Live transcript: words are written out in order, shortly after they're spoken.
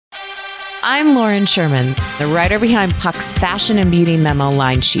I'm Lauren Sherman, the writer behind Puck's Fashion and Beauty Memo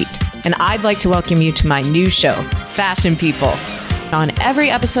line sheet, and I'd like to welcome you to my new show, Fashion People. On every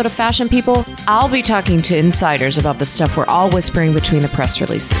episode of Fashion People, I'll be talking to insiders about the stuff we're all whispering between the press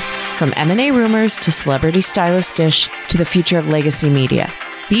releases, from M&A rumors to celebrity stylist dish to the future of legacy media.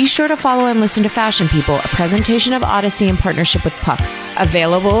 Be sure to follow and listen to Fashion People, a presentation of Odyssey in partnership with Puck,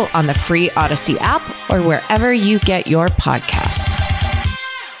 available on the free Odyssey app or wherever you get your podcasts.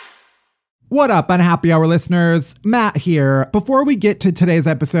 What up, Unhappy Hour listeners? Matt here. Before we get to today's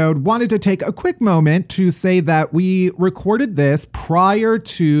episode, wanted to take a quick moment to say that we recorded this prior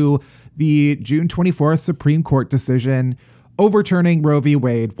to the June 24th Supreme Court decision overturning Roe v.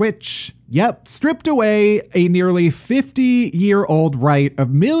 Wade, which, stripped away a nearly 50-year-old right of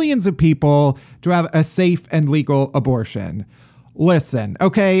millions of people to have a safe and legal abortion. Listen,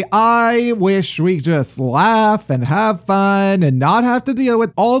 okay, I wish we just laugh and have fun and not have to deal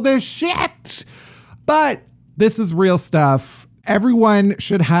with all this shit. But this is real stuff. Everyone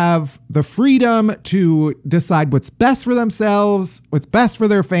should have the freedom to decide what's best for themselves, what's best for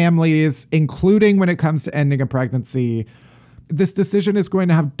their families, including when it comes to ending a pregnancy. This decision is going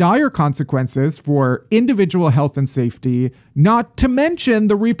to have dire consequences for individual health and safety, not to mention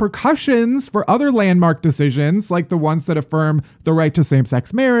the repercussions for other landmark decisions like the ones that affirm the right to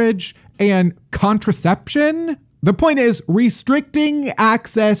same-sex marriage and contraception. The point is, restricting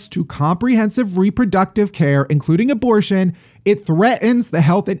access to comprehensive reproductive care, including abortion, it threatens the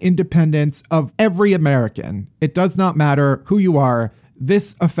health and independence of every American. It does not matter who you are.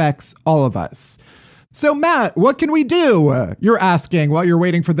 This affects all of us. So Matt, what can we do? You're asking while you're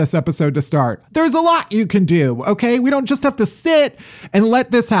waiting for this episode to start. There's a lot you can do, okay? We don't just have to sit and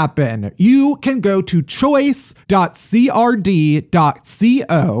let this happen. You can go to choice.crd.co,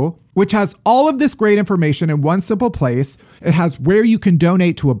 which has all of this great information in one simple place. It has where you can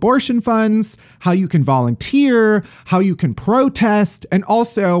donate to abortion funds, how you can volunteer, how you can protest, and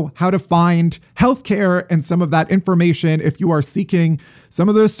also how to find healthcare and some of that information if you are seeking some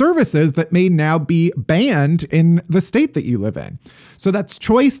of those services that may now be banned in the state that you live in. So that's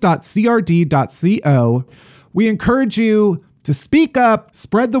choice.crd.co. We encourage you to speak up,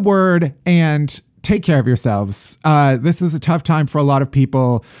 spread the word, and take care of yourselves. This is a tough time for a lot of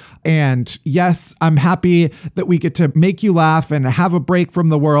people. And yes, I'm happy that we get to make you laugh and have a break from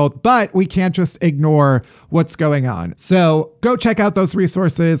the world, but we can't just ignore what's going on. So go check out those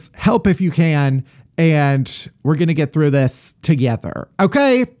resources, help if you can, and we're going to get through this together.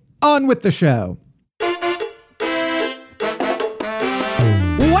 Okay, on with the show.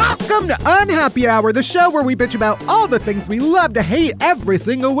 Welcome to Unhappy Hour, the show where we bitch about all the things we love to hate every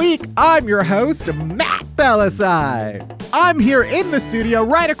single week. I'm your host, Matt Bellassai. I'm here in the studio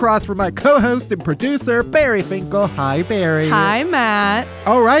right across from my co-host and producer, Barry Finkel. Hi, Barry. Hi, Matt.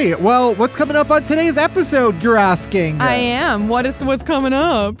 All right. Well, what's coming up on today's episode, you're asking? I am. What's coming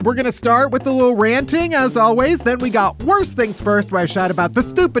up? We're going to start with a little ranting, as always. Then we got Worst Things First, where I shout about the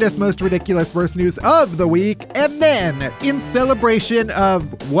stupidest, most ridiculous, worst news of the week. And then, in celebration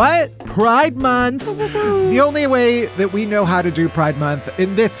of what? Pride Month. The only way that we know how to do Pride Month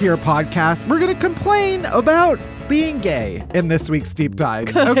in this here podcast, we're going to complain about being gay in this week's Deep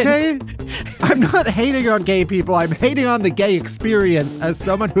Dive. Good. Okay? I'm not hating on gay people. I'm hating on the gay experience as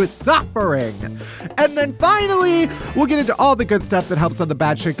someone who is suffering. And then finally, we'll get into all the good stuff that helps on the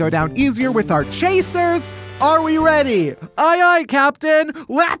bad shit go down easier with our chasers. Are we ready? Aye, aye, Captain.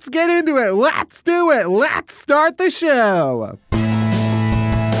 Let's get into it. Let's do it. Let's start the show.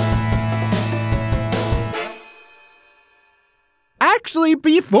 Actually,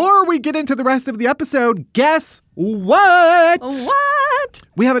 before we get into the rest of the episode, guess what? What?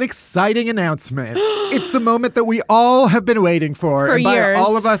 We have an exciting announcement. It's the moment that we all have been waiting for. For and by years.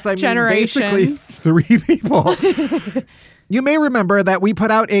 All of us, I mean basically 3 people. You may remember that we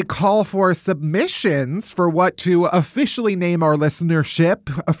put out a call for submissions for what to officially name our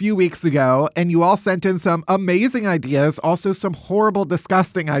listenership a few weeks ago, and you all sent in some amazing ideas, also some horrible,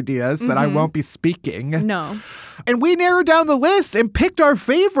 disgusting ideas that I won't be speaking. No. And we narrowed down the list and picked our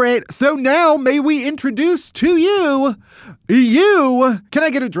favorite, so now may we introduce to you, can I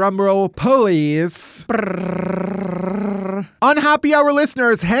get a drum roll, please? Unhappy Hour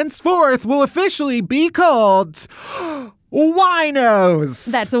listeners henceforth will officially be called Winos.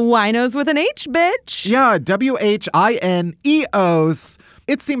 That's a winos with an H, bitch. Yeah, WHINEOs.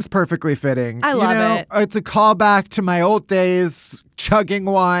 It seems perfectly fitting. I love it. It's a callback to my old days chugging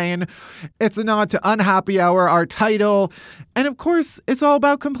wine. It's a nod to Unhappy Hour, our title. And of course, it's all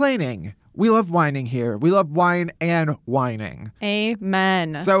about complaining. We love whining here. We love wine and whining.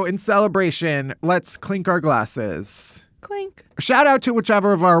 Amen. So in celebration, let's clink our glasses. Clink. Shout out to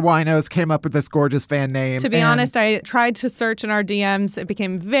whichever of our winos came up with this gorgeous fan name. To be honest, I tried to search in our DMs. It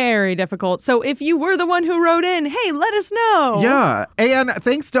became very difficult. So if you were the one who wrote in, hey, let us know. Yeah. And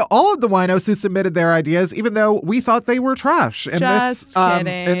thanks to all of the winos who submitted their ideas, even though we thought they were trash. And Just kidding.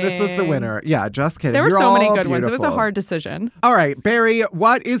 And this was the winner. Yeah, just kidding. There were You're so many all good ones. It was a beautiful. hard decision. All right, Barry,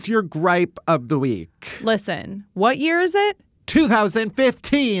 what is your gripe of the week? Listen, what year is it?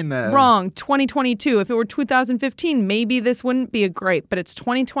 2015. Wrong. 2022. If it were 2015, maybe this wouldn't be a gripe, but it's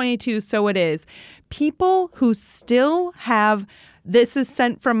 2022, so it is. People who still have "this is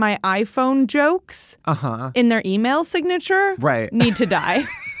sent from my iPhone" jokes in their email signature need to die.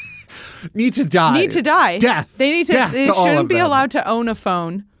 Need to die. Need to die. Death. They need to. Death They to all shouldn't of be them. allowed to own a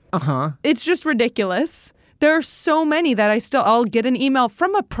phone. It's just ridiculous. There are so many that I'll get an email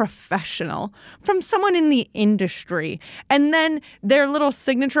from a professional, from someone in the industry. And then their little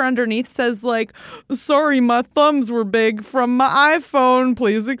signature underneath says like, "Sorry, my thumbs were big from my iPhone.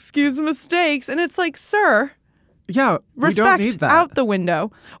 Please excuse mistakes." And it's like, sir, Yeah, we respect don't need that. out the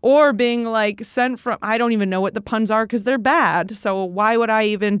window. Or being like sent from, I don't even know what the puns are because they're bad. So why would I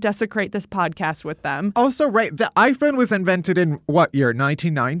even desecrate this podcast with them? Also, right, the iPhone was invented in what year?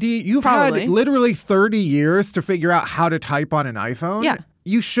 1990? You've Probably. had literally 30 years to figure out how to type on an iPhone. Yeah.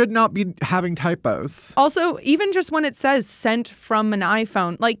 You should not be having typos. Also, even just when it says sent from an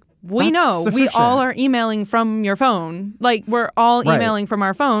iPhone, like we That's know we sufficient. all are emailing from your phone. Like we're all Right. emailing from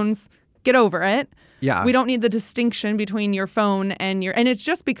our phones. Get over it. Yeah. We don't need the distinction between your phone and and it's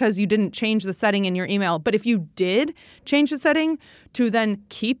just because you didn't change the setting in your email. But if you did change the setting to then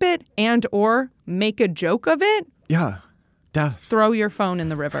keep it and or make a joke of it, Yeah. Death. throw your phone in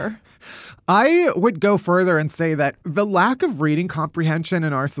the river. I would go further and say that the lack of reading comprehension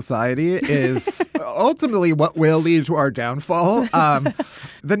in our society is ultimately what will lead to our downfall.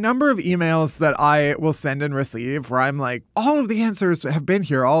 The number of emails that I will send and receive where I'm like, all of the answers have been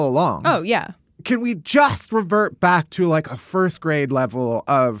here all along. Oh, yeah. Can we just revert back to like a first grade level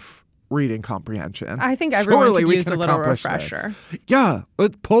of reading comprehension? I think everyone Surely could we use can a little accomplish refresher. this. Yeah,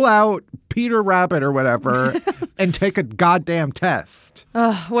 let's pull out Peter Rabbit or whatever and take a goddamn test.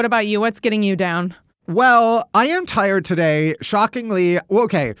 What about you? What's getting you down? Well, I am tired today. Shockingly, well,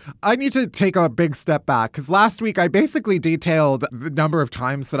 okay, I need to take a big step back because last week I basically detailed the number of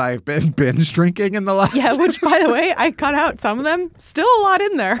times that I've been binge drinking in the last. Yeah, which, by the way, I cut out some of them. Still a lot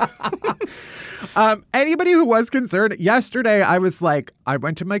in there. Anybody who was concerned, yesterday I was like, I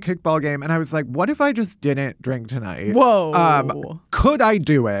went to my kickball game and I was like, what if I just didn't drink tonight? Whoa. Could I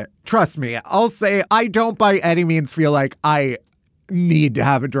do it? Trust me, I'll say I don't by any means feel like I need to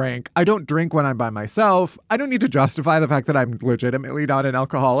have a drink. I don't drink when I'm by myself. I don't need to justify the fact that I'm legitimately not an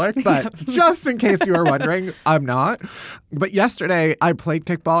alcoholic, but just in case you are wondering, I'm not. But yesterday I played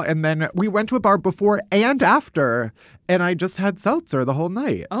kickball and then we went to a bar before and after, and I just had seltzer the whole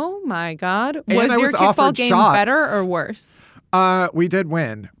night. Oh my God. And Was I your was kickball offered game shots. better or worse? We did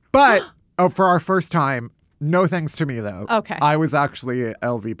win, but for our first time, no thanks to me though. Okay. I was actually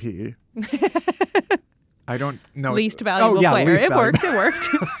LVP. I don't know. Least valuable player. least It valuable. worked.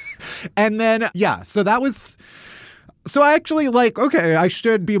 And then, yeah, so that was, so I actually like, okay, I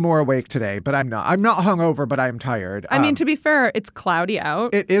should be more awake today, but I'm not. I'm not hungover, but I'm tired. I mean, to be fair, it's cloudy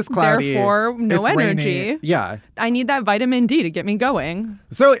out. It is cloudy. Therefore, no It's energy. rainy. Yeah. I need that vitamin D to get me going.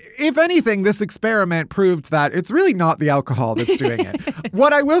 So if anything, this experiment proved that it's really not the alcohol that's doing it.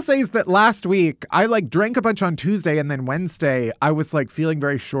 What I will say is that last week I like drank a bunch on Tuesday and then Wednesday I was like feeling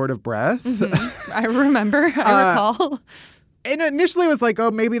very short of breath. I remember. I recall. And initially I was like,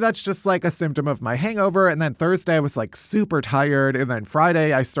 oh, maybe that's just like a symptom of my hangover. And then Thursday I was like super tired. And then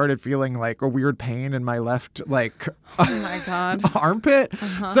Friday I started feeling like a weird pain in my left like Oh my God. armpit.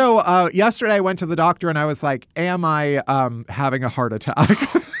 So yesterday I went to the doctor and I was like, am I having a heart attack?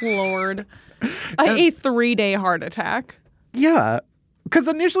 Lord. A 3-day heart attack. Yeah. Because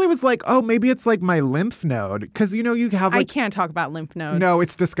initially it was like, oh, maybe it's like my lymph node. Because, you know, you have I like, can't talk about lymph nodes. no,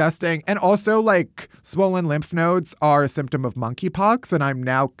 it's disgusting. And also like swollen lymph nodes are a symptom of monkeypox. And I'm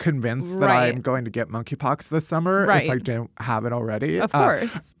now convinced that Right. I'm going to get monkeypox this summer Right. if I don't have it already. Of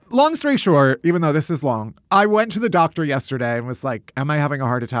course. Long story short, even though this is long, I went to the doctor yesterday and was like, am I having a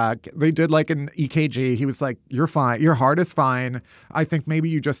heart attack? They did like an EKG. He was like, you're fine. Your heart is fine. I think maybe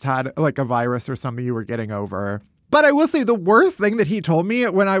you just had like a virus or something you were getting over. But I will say the worst thing that he told me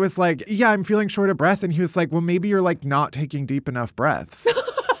when I was like, yeah, I'm feeling short of breath. And he was like, well, maybe you're like not taking deep enough breaths.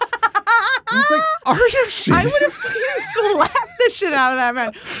 I was like, are you shitting? I would have fucking slapped the shit out of that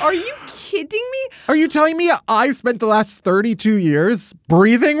man. Are you kidding me? Are you telling me I've spent the last 32 years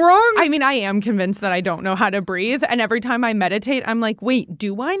breathing wrong? I mean, I am convinced that I don't know how to breathe. And every time I meditate, I'm like, wait,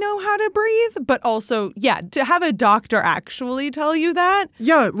 do I know how to breathe? But also, yeah, to have a doctor actually tell you that.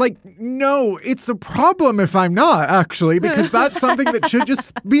 Yeah, like, no, it's a problem if I'm not, actually, because that's something that should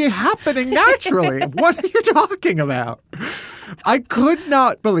just be happening naturally. What are you talking about? I could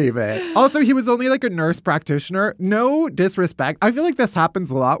not believe it. Also, he was only like a nurse practitioner. No disrespect. I feel like this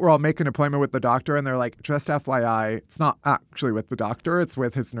happens a lot where I'll make an appointment with the doctor and they're like, just FYI, it's not actually with the doctor. It's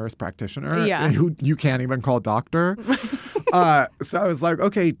with his nurse practitioner, who you can't even call doctor. So I was like,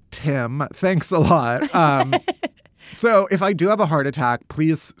 okay, Tim, thanks a lot. So if I do have a heart attack,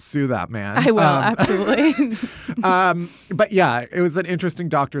 please sue that man. I will, absolutely. But yeah, it was an interesting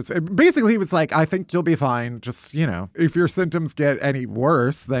doctor's. Basically, he was like, I think you'll be fine. Just, if your symptoms get any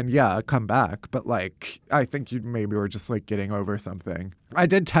worse, then yeah, come back. But like, I think you maybe were just like getting over something. I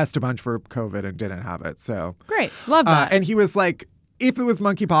did test a bunch for COVID and didn't have it. So great. Love that. And he was like, if it was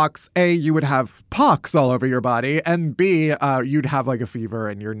monkeypox, A, you would have pox all over your body. And B, you'd have like a fever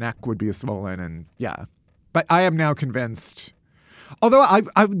and your neck would be swollen. And yeah. But I am now convinced, although I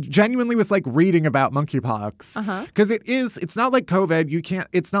genuinely was like reading about monkeypox, because it's not like COVID.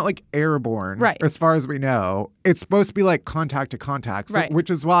 It's not like airborne, right? As far as we know, it's supposed to be like contact to contact, right? Which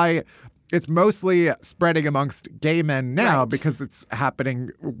is why it's mostly spreading amongst gay men now, right, because it's happening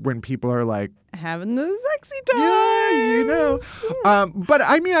when people are like having the sexy time. Yeah, But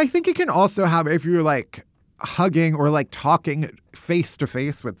I mean, I think it can also happen if you're like hugging or like talking face to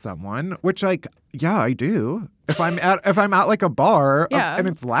face with someone, which like, yeah, I do. If I'm at like a bar and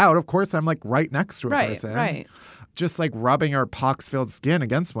it's loud, of course I'm like right next to a person. Right. Just like rubbing our pox-filled skin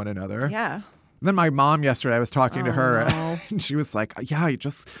against one another. Yeah. Then my mom yesterday, I was talking to her and she was like, yeah, I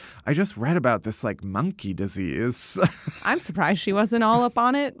just read about this like monkey disease. I'm surprised she wasn't all up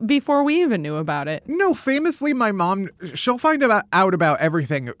on it before we even knew about it. No, famously, my mom, she'll find out about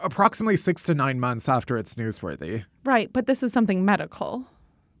everything approximately 6 to 9 months after it's newsworthy. Right, but this is something medical.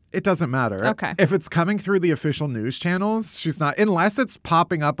 It doesn't matter. Okay. If it's coming through the official news channels, she's not, unless it's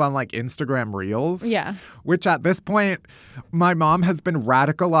popping up on like Instagram Reels. Yeah. Which at this point, my mom has been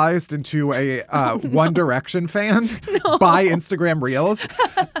radicalized into a One Direction fan by Instagram Reels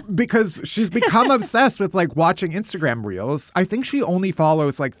because she's become obsessed with like watching Instagram Reels. I think she only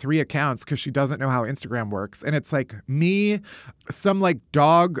follows like 3 accounts because she doesn't know how Instagram works. And it's like me, some like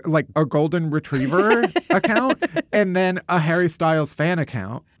dog, like a golden retriever account, and then a Harry Styles fan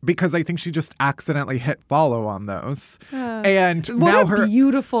account. Because I think she just accidentally hit follow on those. And now what a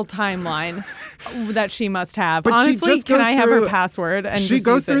beautiful timeline that she must have. But honestly, can I have her password? And she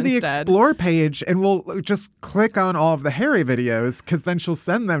goes through the instead? Explore page and will just click on all of the Harry videos because then she'll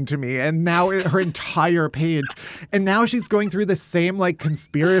send them to me. And now her entire page. And now she's going through the same like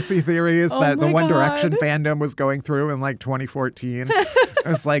conspiracy theories that the One Direction fandom was going through in like 2014.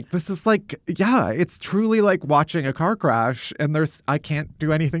 It's like, this is like, yeah, it's truly like watching a car crash and I can't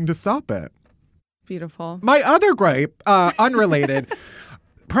do anything to stop it. Beautiful. My other gripe, unrelated,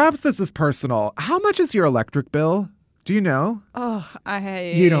 perhaps this is personal. How much is your electric bill? Do you know? Oh,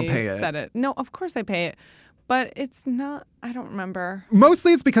 you don't pay it. Said it. No, of course I pay it. But it's not, I don't remember.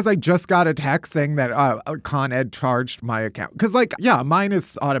 Mostly it's because I just got a text saying that Con Ed charged my account. Because like, yeah, mine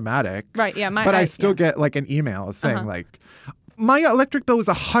is automatic. Right, yeah. But I still get like an email saying like, my electric bill was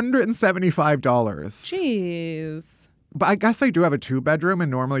 $175. Jeez. But I guess I do have a 2-bedroom,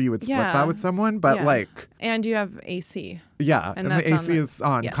 and normally you would split that with someone. But like, and you have AC. Yeah, and the AC is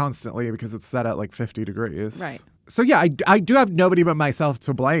on constantly because it's set at like 50 degrees. Right. So yeah, I do have nobody but myself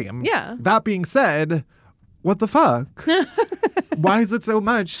to blame. Yeah. That being said, what the fuck? Why is it so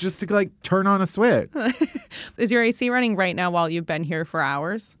much just to like turn on a switch? Is your AC running right now while you've been here for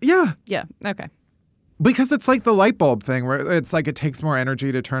hours? Yeah. Yeah. Okay. Because it's like the light bulb thing where it's like it takes more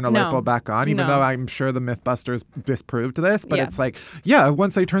energy to turn a light bulb back on, even though I'm sure the Mythbusters disproved this. But it's like, yeah,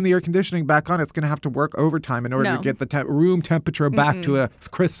 once I turn the air conditioning back on, it's going to have to work overtime in order to get the room temperature back to a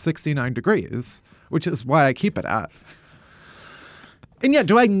crisp 69 degrees, which is why I keep it at. And yeah,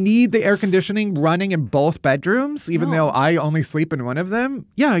 do I need the air conditioning running in both bedrooms, even though I only sleep in one of them?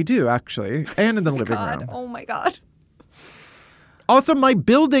 Yeah, I do, actually. And in the living room. Oh, my God. Also, my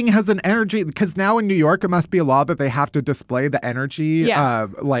building has an energy, because now in New York, it must be a law that they have to display the energy,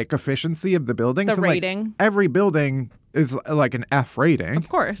 like efficiency of the buildings. The rating. Like, every building is like an F rating. Of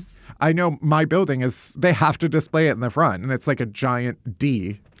course. I know my building is, they have to display it in the front, and it's like a giant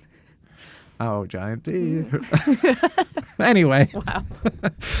D. Oh, giant D. Anyway. Wow.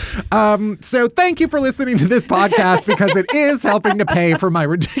 So thank you for listening to this podcast because it is helping to pay for my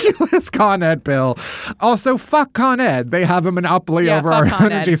ridiculous Con Ed bill. Also, fuck Con Ed. They have a monopoly over our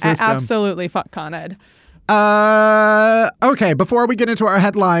energy system. Absolutely fuck Con Ed. Okay, before we get into our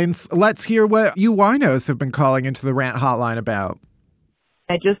headlines, let's hear what you winos have been calling into the rant hotline about.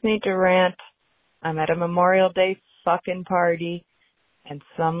 I just need to rant. I'm at a Memorial Day fucking party, and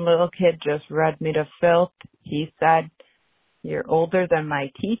some little kid just read me to filth. He said, "You're older than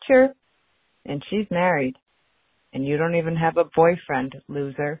my teacher, and she's married, and you don't even have a boyfriend,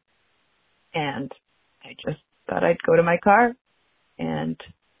 loser." And I just thought I'd go to my car and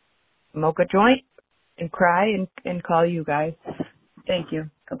smoke a joint and cry and call you guys. Thank you.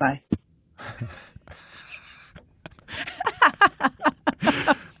 Goodbye.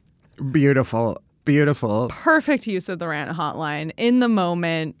 Beautiful. Beautiful. Perfect use of the rant hotline in the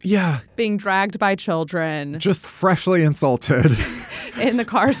moment. Yeah. Being dragged by children. Just freshly insulted. In the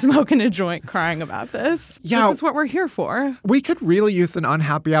car smoking a joint crying about this. Yeah. This is what we're here for. We could really use an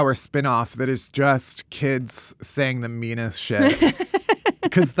Unhappy Hour spinoff that is just kids saying the meanest shit.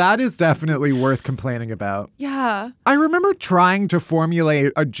 Because that is definitely worth complaining about. Yeah. I remember trying to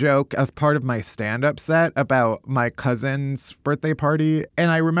formulate a joke as part of my stand-up set about my cousin's birthday party.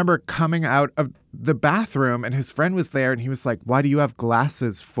 And I remember coming out of the bathroom and his friend was there and he was like, "Why do you have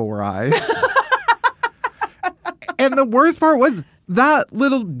glasses, four eyes?" And the worst part was that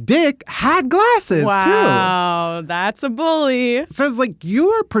little dick had glasses, too. Wow, that's a bully. So it's like, you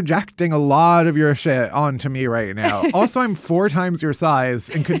are projecting a lot of your shit onto me right now. Also, I'm 4 times your size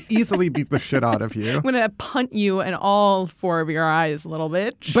and could easily beat the shit out of you. I'm going to punt you in all 4 of your eyes, little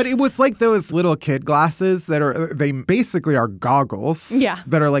bitch. But it was like those little kid glasses they basically are goggles. Yeah.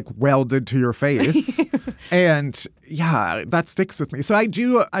 That are like welded to your face. And yeah, that sticks with me. So I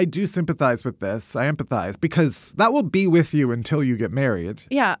do sympathize with this. I empathize because that will be with you until you get married.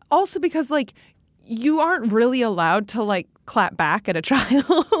 Yeah. Also because like you aren't really allowed to like clap back at a child.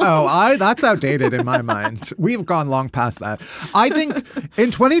 That's outdated in my mind. We've gone long past that. I think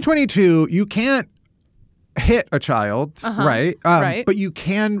in 2022, you can't hit a child, right? Right. But you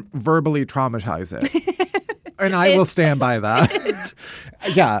can verbally traumatize it. And I will stand by that.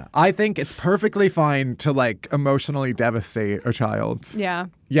 Yeah, I think it's perfectly fine to like emotionally devastate a child. Yeah.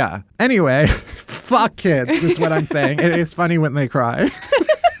 Yeah. Anyway, fuck kids is what I'm saying. It is funny when they cry.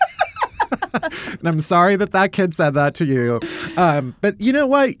 And I'm sorry that kid said that to you. But you know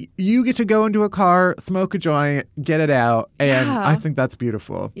what? You get to go into a car, smoke a joint, get it out. And I think that's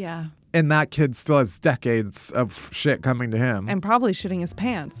beautiful. Yeah. And that kid still has decades of shit coming to him. And probably shitting his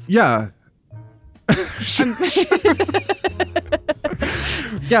pants. Yeah.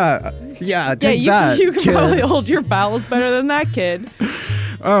 Yeah, take that. You can probably hold your bowels better than that kid.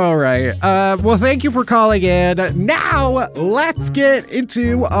 All right. Well, thank you for calling in. Now, let's get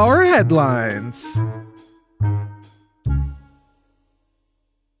into our headlines.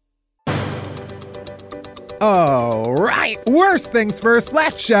 All right. Worst things first.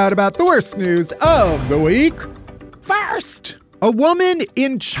 Let's shout about the worst news of the week. First, a woman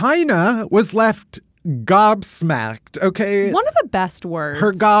in China was left gobsmacked, okay? One of the best words.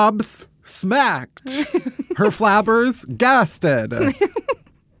 Her gobs smacked. Her flabbers gasted.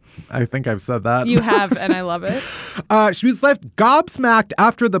 I think I've said that. You have, and I love it. She was left gobsmacked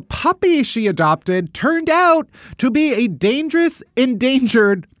after the puppy she adopted turned out to be a dangerous,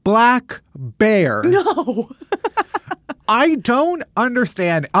 endangered black bear. No. I don't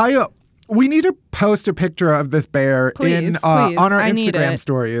understand. We need to post a picture of this bear please. on our Instagram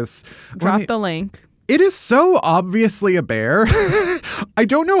stories. Drop the link. It is so obviously a bear. I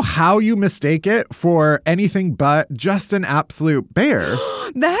don't know how you mistake it for anything but just an absolute bear.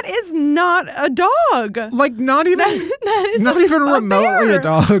 That is not a dog. Like not even that is not even remotely bear. A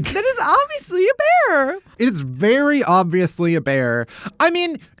dog. That is obviously a bear. It's very obviously a bear. I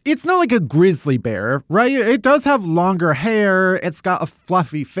mean, it's not like a grizzly bear, right? It does have longer hair. It's got a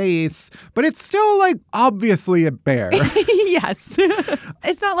fluffy face, but it's still like obviously a bear. Yes.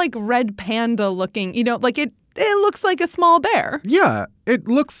 It's not like red panda looking, like it looks like a small bear. Yeah, it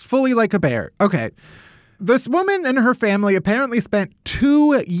looks fully like a bear. Okay. This woman and her family apparently spent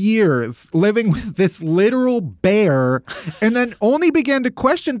 2 years living with this literal bear and then only began to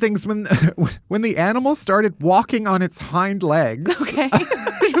question things when the animal started walking on its hind legs. Okay.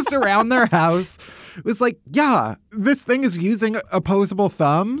 Just around their house. It was like, yeah, this thing is using opposable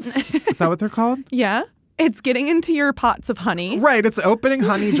thumbs. Is that what they're called? Yeah. It's getting into your pots of honey. Right. It's opening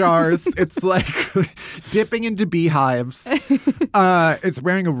honey jars. It's like dipping into beehives. It's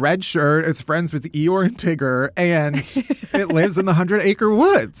wearing a red shirt. It's friends with Eeyore and Tigger. And it lives in the 100-acre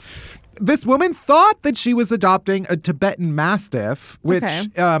woods. This woman thought that she was adopting a Tibetan Mastiff, which...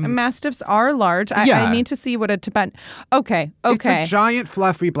 Mastiffs are large. I need to see what a Tibetan... Okay. It's a giant,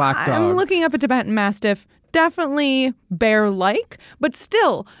 fluffy black dog. I'm looking up a Tibetan Mastiff. Definitely bear-like, but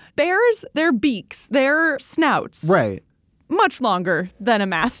still, bears, their beaks, their snouts. Right. Much longer than a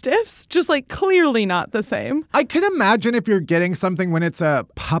Mastiff's, just like clearly not the same. I can imagine if you're getting something when it's a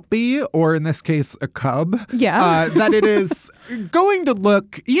puppy, or in this case, a cub, that it is going to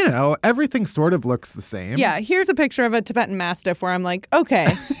look, everything sort of looks the same. Yeah, here's a picture of a Tibetan Mastiff where I'm like, okay,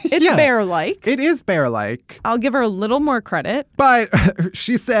 it's bear-like. It is bear-like. I'll give her a little more credit. But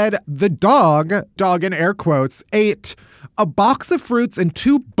she said the dog in air quotes, ate a box of fruits and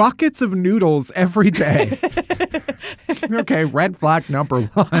 2 buckets of noodles every day. Okay, red flag number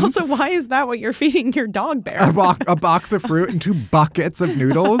 1. Also, why is that what you're feeding your dog, Bear? A box of fruit and 2 buckets of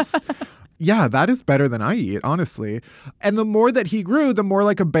noodles? Yeah, that is better than I eat, honestly. And the more that he grew, the more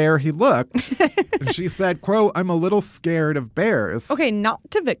like a bear he looked. And she said, quote, I'm a little scared of bears. Okay, not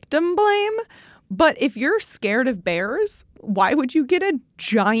to victim blame, but if you're scared of bears, why would you get a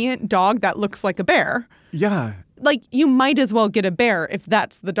giant dog that looks like a bear? Yeah. Like, you might as well get a bear if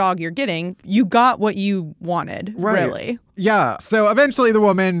that's the dog you're getting. You got what you wanted, really. Yeah. So eventually the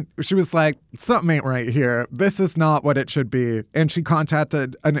woman, she was like, something ain't right here. This is not what it should be. And she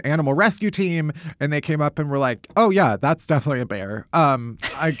contacted an animal rescue team, and they came up and were like, oh, yeah, that's definitely a bear.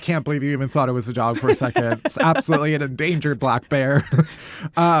 I can't believe you even thought it was a dog for a second. It's absolutely an endangered black bear.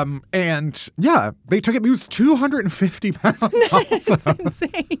 And yeah, they took it. It was 250 pounds. It's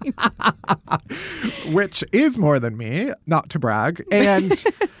insane. Which is more than me, not to brag. And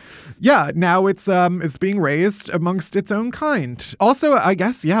yeah, now it's being raised amongst its own kind. Also, I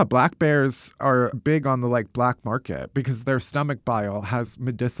guess, black bears are big on the black market because their stomach bile has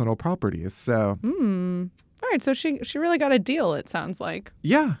medicinal properties. So, all right. So she really got a deal, it sounds like.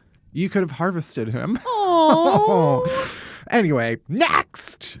 Yeah, you could have harvested him. Oh. Anyway,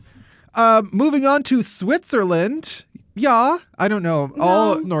 next. Moving on to Switzerland. Yeah, I don't know. No.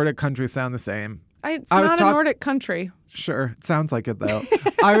 All Nordic countries sound the same. It's not a Nordic country. Sure. It sounds like it, though.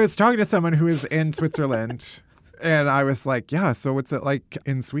 I was talking to someone who is in Switzerland, and I was like, yeah, so what's it like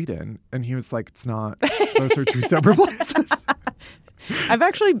in Sweden? And he was like, it's not. Those are 2 separate places. I've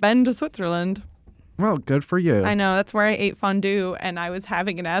actually been to Switzerland. Well, good for you. I know. That's where I ate fondue, and I was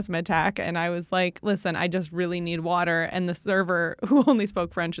having an asthma attack, and I was like, listen, I just really need water. And the server, who only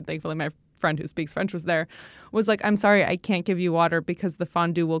spoke French, and thankfully my friend who speaks French was there, was like, I'm sorry, I can't give you water because the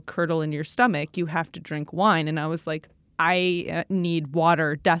fondue will curdle in your stomach. You have to drink wine. And I was like, I need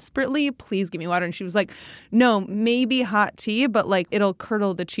water desperately. Please give me water. And she was like, no, maybe hot tea, but it'll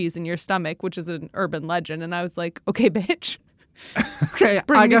curdle the cheese in your stomach, which is an urban legend. And I was like, okay, bitch. Okay,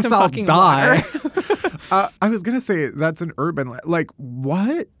 I guess I'll die. I was going to say that's an urban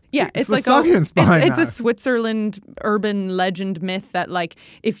what? Yeah, it's like it's a Switzerland urban legend myth that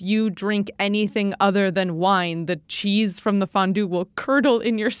if you drink anything other than wine, the cheese from the fondue will curdle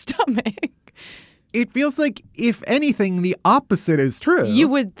in your stomach. It feels like, if anything, the opposite is true. You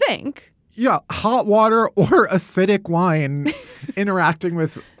would think. Yeah, hot water or acidic wine interacting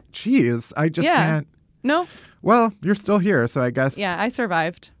with cheese. I just can't. No. Well, you're still here, so I guess. Yeah, I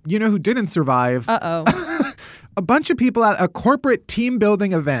survived. You know who didn't survive? Uh-oh. A bunch of people at a corporate team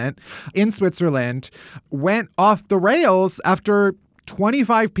building event in Switzerland went off the rails after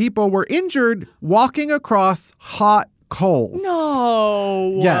 25 people were injured walking across hot coals.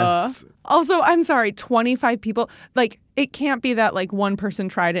 No. Yes. Also, I'm sorry, 25 people. It can't be that one person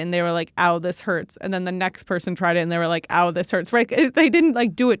tried it and they were like, ow, this hurts. And then the next person tried it and they were like, ow, this hurts. Right? They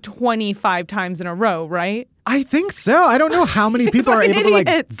didn't do it 25 times in a row, right? I think so. I don't know how many people are able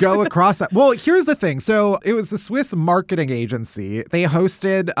to go across that. Well, here's the thing. So it was a Swiss marketing agency. They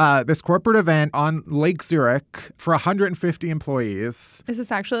hosted this corporate event on Lake Zurich for 150 employees. Is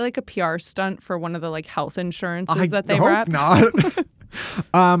this actually a PR stunt for one of the health insurances that they wrap? I hope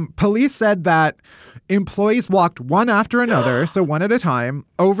not. Police said that employees walked one after another, so one at a time,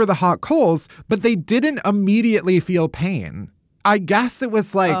 over the hot coals, but they didn't immediately feel pain. I guess it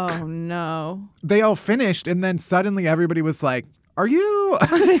was oh no. They all finished, and then suddenly everybody was like, are you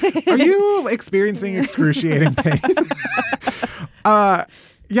experiencing excruciating pain?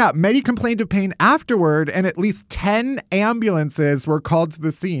 Yeah, many complained of pain afterward, and at least 10 ambulances were called to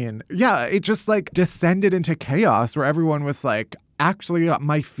the scene. Yeah, it just descended into chaos where everyone was like, actually,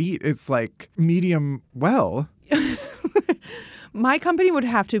 my feet is medium well. My company would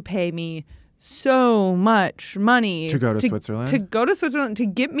have to pay me so much money to go to Switzerland. To go to Switzerland, to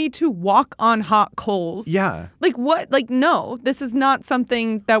get me to walk on hot coals. Yeah. What? No, this is not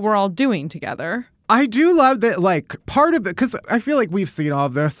something that we're all doing together. I do love that, like, part of it, because I feel like we've seen all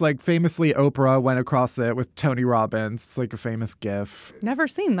of this. Like, famously, Oprah went across it with Tony Robbins. It's like a famous gif. Never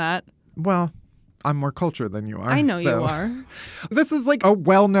seen that. Well, I'm more cultured than you are. I know you are. This is like a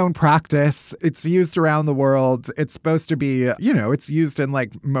well-known practice. It's used around the world. It's supposed to be, it's used in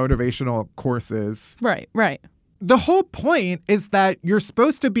like motivational courses. Right, right. The whole point is that you're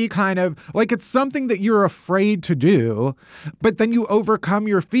supposed to be kind of like, it's something that you're afraid to do, but then you overcome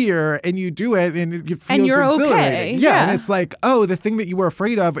your fear and you do it and it feels and you're exhilarating. okay. Yeah. And it's like, oh, the thing that you were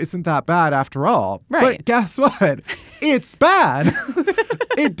afraid of isn't that bad after all. Right. But guess what? It's bad.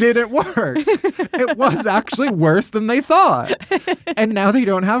 It didn't work. It was actually worse than they thought. And now they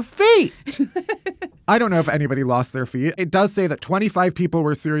don't have feet. I don't know if anybody lost their feet. It does say that 25 people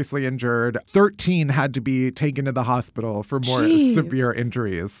were seriously injured. 13 had to be taken to the hospital for more severe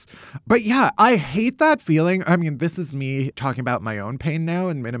injuries. But yeah, I hate that feeling. I mean, this is me talking about my own pain now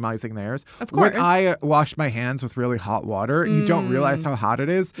and minimizing theirs. Of course. When I wash my hands with really hot water, you don't realize how hot it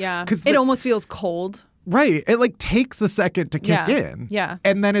is. Yeah. It almost feels cold. Right. It like takes a second to kick in. Yeah.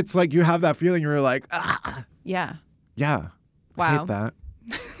 And then it's like you have that feeling you're like, ah. Yeah. Yeah. Wow. I hate that.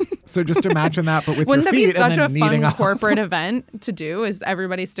 So just imagine that, but with Wouldn't your that feet be such and then a fun needing corporate event to do? Is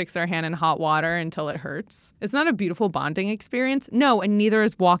everybody sticks their hand in hot water until it hurts? Isn't that a beautiful bonding experience? No, and neither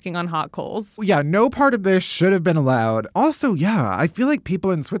is walking on hot coals. Yeah, no part of this should have been allowed. Also, yeah, I feel like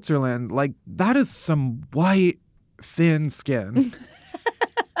people in Switzerland, like, that is some white, thin skin.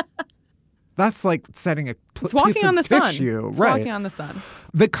 That's like setting a It's walking piece on of the tissue. sun. It's right. walking on the sun.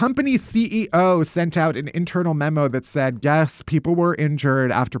 The company's CEO sent out an internal memo that said, yes, people were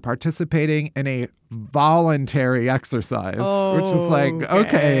injured after participating in a voluntary exercise, which is like,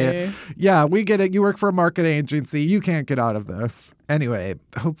 okay, yeah, we get it. You work for a marketing agency. You can't get out of this. Anyway,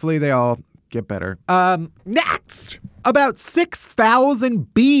 hopefully they all get better. Next, about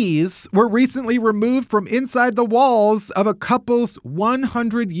 6,000 bees were recently removed from inside the walls of a couple's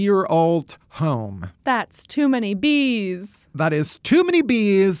 100-year-old home. That's too many bees. That is too many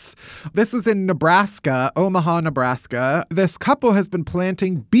bees. This was in Nebraska, Omaha, Nebraska. This couple has been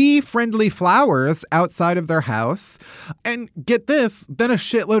planting bee-friendly flowers outside of their house. And get this, then a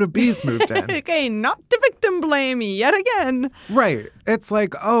shitload of bees moved in. Okay, not to victim blame yet again. Right. It's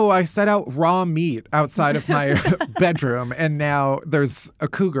like, oh, I set out raw meat outside of my bedroom, and now there's a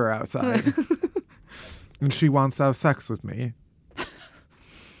cougar outside. And she wants to have sex with me.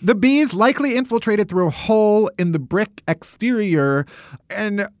 The bees likely infiltrated through a hole in the brick exterior,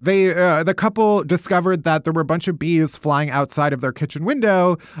 and the couple discovered that there were a bunch of bees flying outside of their kitchen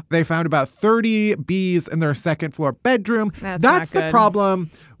window. They found about 30 bees in their second floor bedroom. That's the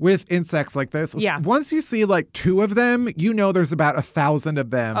problem with insects like this. Yeah. Once you see like 2 of them, you know there's about 1,000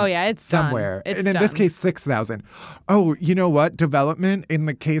 of them. Oh yeah, it's somewhere. Done. And in this case, 6,000. Oh, you know what? Development in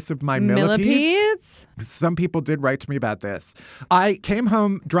the case of my millipedes. Some people did write to me about this. I came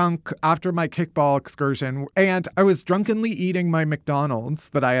home drunk after my kickball excursion, and I was drunkenly eating my McDonald's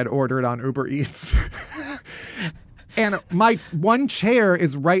that I had ordered on Uber Eats. And my one chair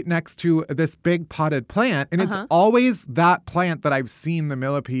is right next to this big potted plant, and it's always that plant that I've seen the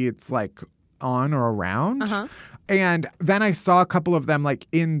millipedes like on or around. And then I saw a couple of them like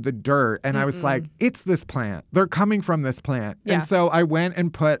in the dirt, and I was like, it's this plant. They're coming from this plant. Yeah. And so I went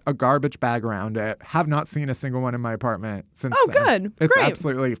and put a garbage bag around it. Have not seen a single one in my apartment since then. Good. It's Great.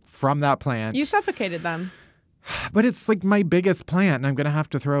 Absolutely from that plant. You suffocated them. But it's like my biggest plant, and I'm going to have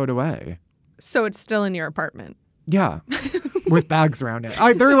to throw it away. So it's still in your apartment. Yeah, with bags around it.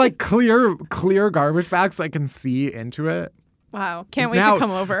 They're like clear garbage bags so I can see into it. Wow. Can't wait to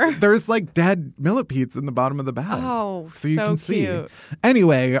come over. There's like dead millipedes in the bottom of the bag. Oh, so you can cute. see.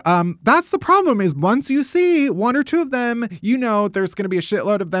 Anyway, that's the problem is once you see 1 or 2 of them, you know there's going to be a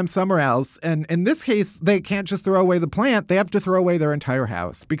shitload of them somewhere else. And in this case, they can't just throw away the plant. They have to throw away their entire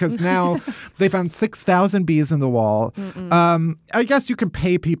house because now they found 6,000 bees in the wall. I guess you can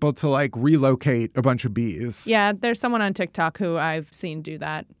pay people to like relocate a bunch of bees. Yeah, there's someone on TikTok who I've seen do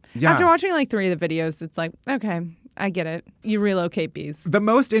that. Yeah. After watching like 3 of the videos, it's like, okay, I get it. You relocate bees. The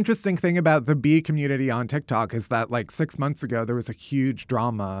most interesting thing about the bee community on TikTok is that like 6 months ago, there was a huge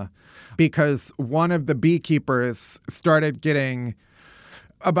drama because one of the beekeepers started getting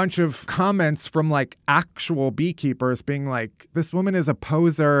a bunch of comments from like actual beekeepers being like, this woman is a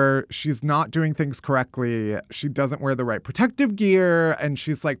poser. She's not doing things correctly. She doesn't wear the right protective gear. And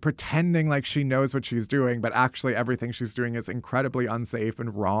she's like pretending like she knows what she's doing, but actually everything she's doing is incredibly unsafe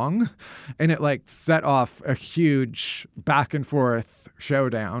and wrong. And it like set off a huge back and forth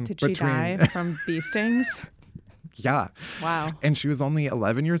showdown. Did she die from bee stings? Yeah. Wow. And she was only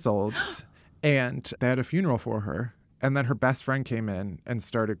 11 years old and they had a funeral for her. And then her best friend came in and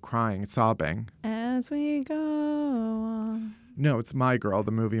started crying, sobbing. Oh. as we go on. No, it's My Girl,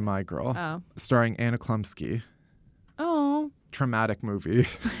 the movie My Girl, starring Anna Klumsky. Oh. Traumatic movie.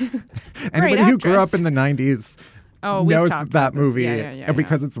 Anybody who grew up in the 90s knows that movie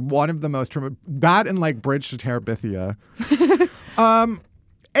because it's one of the most that and like Bridge to Terabithia.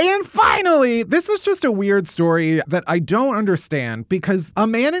 And finally, this is just a weird story that I don't understand because a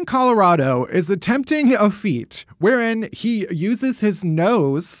man in Colorado is attempting a feat wherein he uses his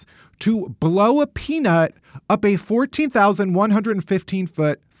nose to blow a peanut up a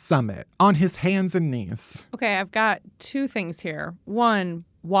 14,115-foot summit on his hands and knees. Okay, I've got two things here. One,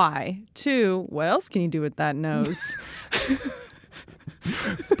 why? Two, what else can you do with that nose?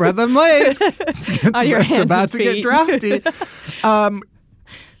 Spread them legs. On your hands about and to feet. get drafty.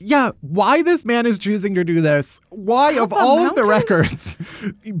 Yeah, why this man is choosing to do this, why of all of the records,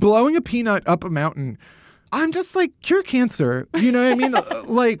 blowing a peanut up a mountain, I'm just like, cure cancer. You know what I mean?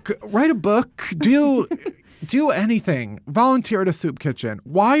 Like, write a book, do anything, volunteer at a soup kitchen.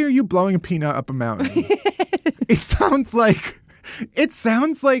 Why are you blowing a peanut up a mountain? It sounds like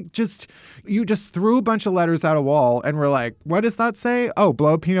just you just threw a bunch of letters at a wall and were like, what does that say? Oh,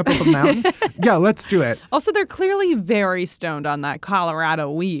 blow a peanut up a mountain? Yeah, let's do it. Also, they're clearly very stoned on that Colorado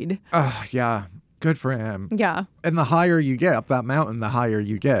weed. Yeah. Good for him. Yeah. And the higher you get up that mountain, the higher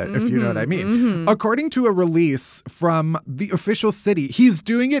you get, if you know what I mean. According to a release from the official city, he's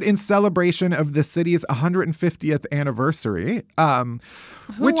doing it in celebration of the city's 150th anniversary. Who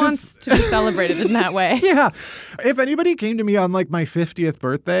wants to be celebrated in that way? Yeah. If anybody came to me on like my 50th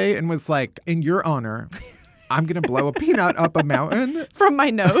birthday and was like, in your honor, I'm going to blow a peanut up a mountain. From my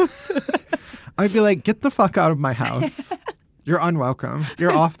nose. I'd be like, get the fuck out of my house. You're unwelcome.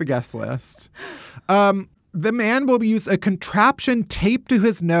 You're off the guest list. The man will use a contraption taped to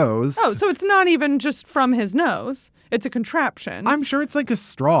his nose. Oh, so it's not even just from his nose. It's a contraption. I'm sure it's like a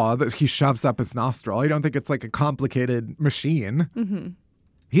straw that he shoves up his nostril. I don't think it's like a complicated machine. Mm-hmm.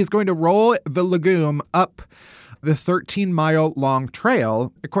 He's going to roll the legume up the 13-mile long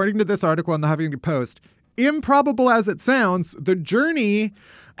trail. According to this article on the Huffington Post, improbable as it sounds, the journey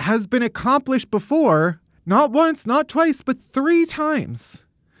has been accomplished before. Not once, not twice, but 3 times.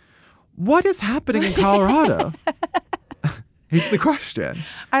 What is happening in Colorado? Is the question.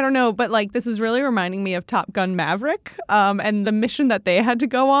 I don't know, but like this is really reminding me of Top Gun Maverick and the mission that they had to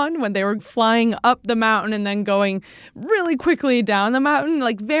go on when they were flying up the mountain and then going really quickly down the mountain.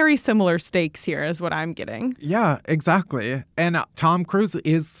 Like very similar stakes here is what I'm getting. Yeah, exactly. And Tom Cruise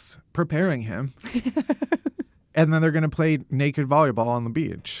is preparing him. And then they're going to play naked volleyball on the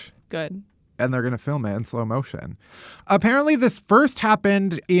beach. Good. And they're going to film it in slow motion. Apparently, this first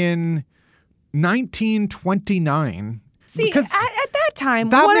happened in 1929. See, at that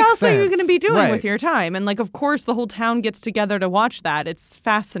time, what else are you going to be doing with your time? And, like, of course, the whole town gets together to watch that. It's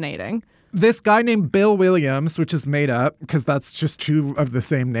fascinating. This guy named Bill Williams, which is made up because that's just 2 of the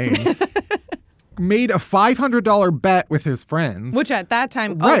same names, made a $500 bet with his friends. Which at that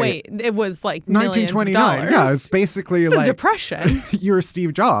time, it was like millions of dollars. Yeah, it's basically it's like the Depression. You're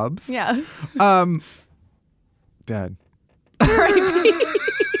Steve Jobs. Yeah. Dead.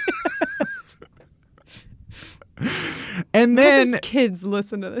 And then kids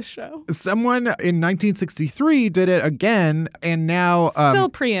listen to this show. Someone in 1963 did it again, and now still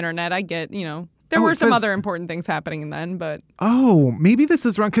pre-internet. I get, there were some other important things happening then, but maybe this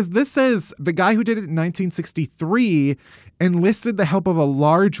is wrong because this says the guy who did it in 1963 enlisted the help of a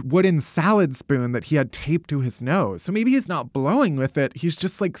large wooden salad spoon that he had taped to his nose. So maybe he's not blowing with it; he's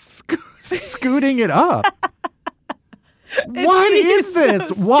just like scooting it up. What is this?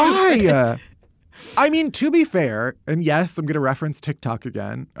 So Why? I mean, to be fair, and yes, I'm going to reference TikTok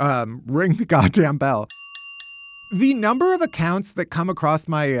again. Ring the goddamn bell. The number of accounts that come across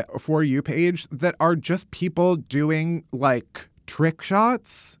my For You page that are just people doing like trick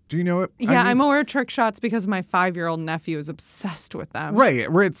shots. Do you know what? Yeah, I'm aware of trick shots because my 5-year-old nephew is obsessed with them.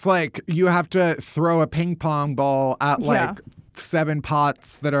 Right, where it's like you have to throw a ping pong ball at like 7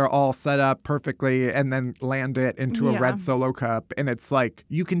 pots that are all set up perfectly and then land it into a red Solo cup. And it's like,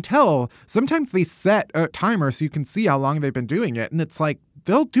 you can tell sometimes they set a timer so you can see how long they've been doing it. And it's like,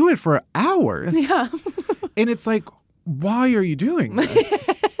 they'll do it for hours. Yeah. And it's like, why are you doing this?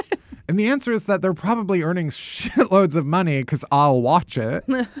 And the answer is that they're probably earning shitloads of money because I'll watch it.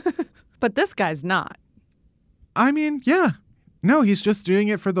 But this guy's not. I mean, yeah. No, he's just doing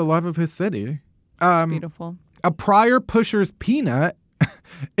it for the love of his city. Beautiful. A Prior Pusher's peanut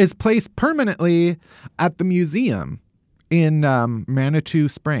is placed permanently at the museum in Manitou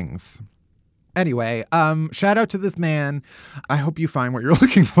Springs. Anyway, shout out to this man. I hope you find what you're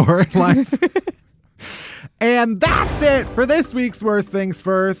looking for in life. And that's it for this week's Worst Things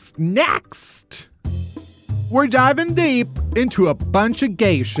First. Next, we're diving deep into a bunch of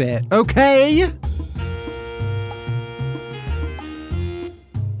gay shit, okay?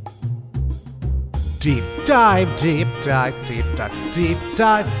 Deep dive, deep dive, deep dive, deep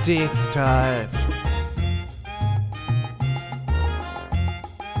dive, deep dive.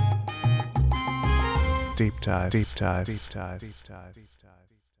 Deep dive, deep dive, deep dive, deep dive, deep dive.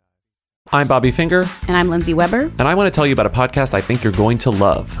 I'm Bobby Finger. And I'm Lindsay Weber. And I want to tell you about a podcast I think you're going to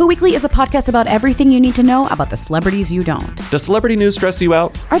love. Who Weekly is a podcast about everything you need to know about the celebrities you don't. Does celebrity news stress you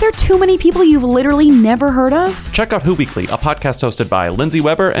out? Are there too many people you've literally never heard of? Check out Who Weekly, a podcast hosted by Lindsay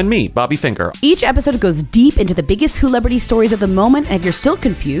Weber and me, Bobby Finger. Each episode goes deep into the biggest celebrity stories of the moment, and if you're still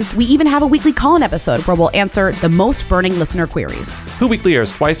confused, we even have a weekly call-in episode where we'll answer the most burning listener queries. Who Weekly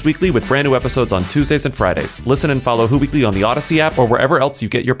airs twice weekly with brand new episodes on Tuesdays and Fridays. Listen and follow Who Weekly on the Odyssey app or wherever else you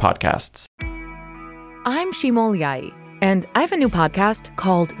get your podcasts. I'm Shimol Yai, and I have a new podcast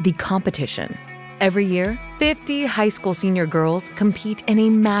called The Competition. Every year, 50 high school senior girls compete in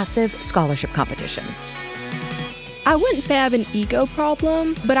a massive scholarship competition. I wouldn't say I have an ego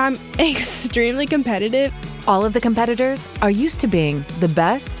problem, but I'm extremely competitive. All of the competitors are used to being the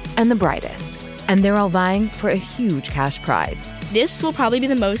best and the brightest, and they're all vying for a huge cash prize. This will probably be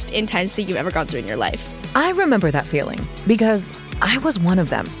the most intense thing you've ever gone through in your life. I remember that feeling because I was one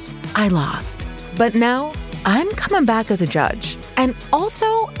of them. I lost. But now, I'm coming back as a judge and also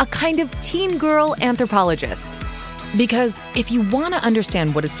a kind of teen girl anthropologist. Because if you want to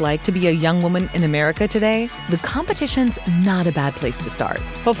understand what it's like to be a young woman in America today, The Competition's not a bad place to start.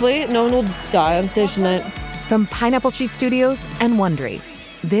 Hopefully, no one will die on stage tonight. From Pineapple Street Studios and Wondery,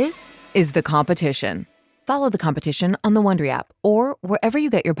 this is The Competition. Follow The Competition on the Wondery app or wherever you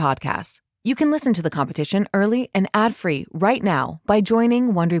get your podcasts. You can listen to The Competition early and ad-free right now by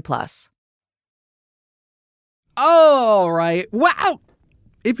joining Wondery Plus. All right. Wow.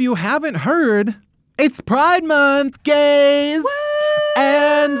 If you haven't heard, it's Pride Month, gays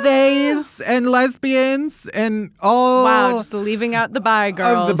and theys and lesbians and all. Wow, just leaving out the bi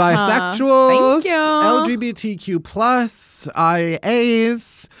girls. Of the bisexuals, Thank you. LGBTQ plus,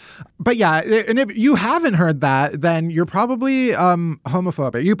 IAs. But yeah, and if you haven't heard that, then you're probably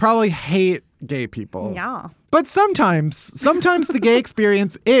homophobic. You probably hate gay people. Yeah. But sometimes the gay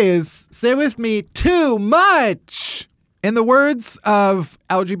experience is, say with me, too much. In the words of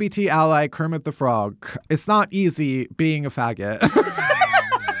LGBT ally Kermit the Frog, it's not easy being a faggot.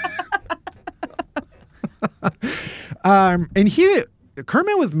 And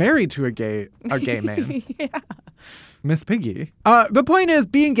Kermit was married to a gay man. Yeah. Miss Piggy. The point is,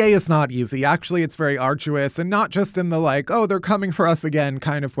 being gay is not easy. Actually, it's very arduous, and not just in the like, oh, they're coming for us again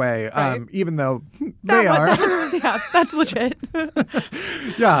kind of way, right. Even though they are. Yeah, that's legit.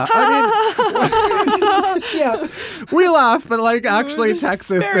 Yeah, I mean, yeah, we laugh, but like actually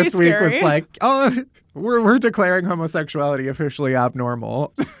Texas very this week was scary. like, oh, we're declaring homosexuality officially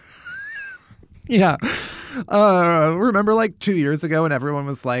abnormal. Yeah. Remember like 2 years ago when everyone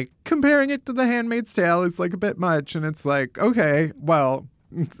was like, comparing it to The Handmaid's Tale is like a bit much. And it's like, okay, well.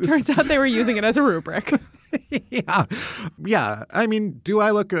 Turns out they were using it as a rubric. Yeah. Yeah. I mean, do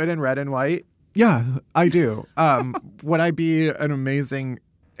I look good in red and white? Yeah, I do. Would I be an amazing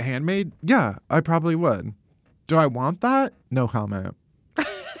handmaid? Yeah, I probably would. Do I want that? No comment.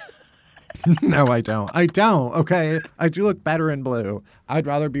 No, I don't. I don't. Okay. I do look better in blue. I'd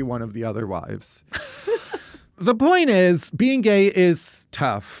rather be one of the other wives. The point is, being gay is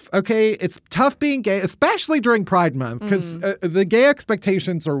tough, okay? It's tough being gay, especially during Pride Month, because the gay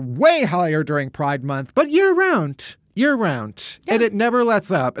expectations are way higher during Pride Month, but year-round. Year-round. Yeah. And it never lets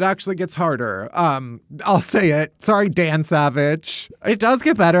up. It actually gets harder. I'll say it. Sorry, Dan Savage. It does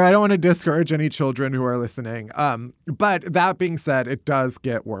get better. I don't want to discourage any children who are listening. But that being said, it does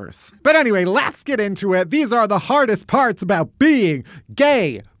get worse. But anyway, let's get into it. These are the hardest parts about being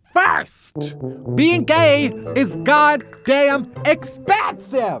gay. First, being gay is goddamn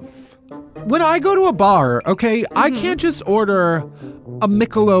expensive. When I go to a bar, okay, I can't just order a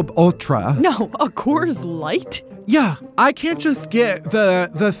Michelob Ultra. No, a Coors Light? Yeah, I can't just get the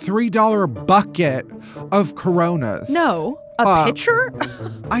 $3 bucket of Coronas. No, a pitcher?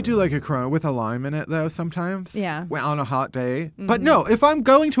 I do like a Corona with a lime in it, though, sometimes. Yeah. On a hot day. Mm-hmm. But no, if I'm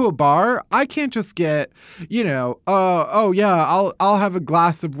going to a bar, I can't just get, I'll have a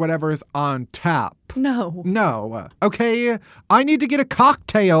glass of whatever's on tap. No. Okay. I need to get a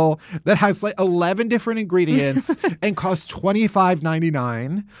cocktail that has like 11 different ingredients and costs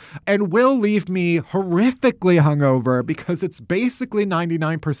 $25.99 and will leave me horrifically hungover because it's basically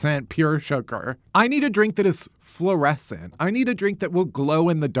 99% pure sugar. I need a drink that is fluorescent. I need a drink that will glow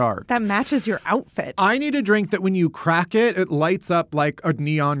in the dark. That matches your outfit. I need a drink that when you crack it, it lights up like a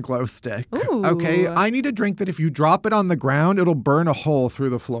neon glow stick. Ooh. Okay? I need a drink that if you drop it on the ground, it'll burn a hole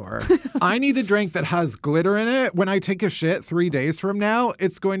through the floor. I need a drink that has glitter in it. When I take a shit 3 days from now,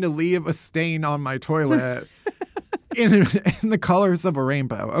 it's going to leave a stain on my toilet. In the colors of a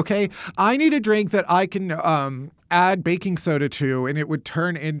rainbow, okay? I need a drink that I can add baking soda to and it would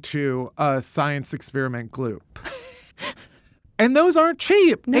turn into a science experiment gloop. And those aren't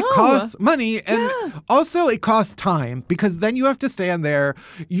cheap. No. It costs money. And also it costs time because then you have to stand there.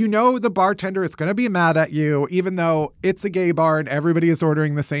 You know the bartender is going to be mad at you, even though it's a gay bar and everybody is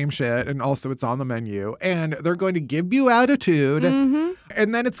ordering the same shit. And also it's on the menu. And they're going to give you attitude. Mm-hmm.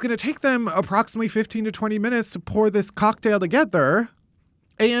 And then it's going to take them approximately 15 to 20 minutes to pour this cocktail together.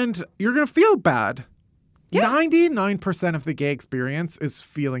 And you're going to feel bad. Yeah. 99% of the gay experience is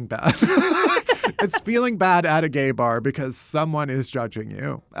feeling bad. It's feeling bad at a gay bar because someone is judging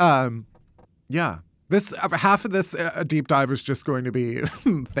you. Yeah. This half of this deep dive is just going to be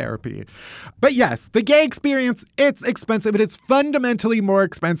therapy. But yes, the gay experience, it's expensive, but it's fundamentally more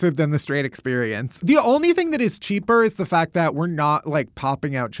expensive than the straight experience. The only thing that is cheaper is the fact that we're not like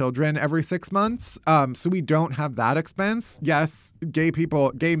popping out children every 6 months. So we don't have that expense. Yes, gay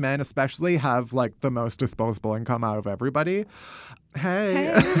people, gay men especially, have like the most disposable income out of everybody.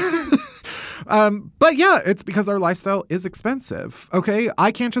 Hey. But yeah, it's because our lifestyle is expensive. Okay.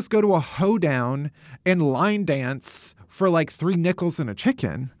 I can't just go to a hoedown and line dance for like 3 nickels and a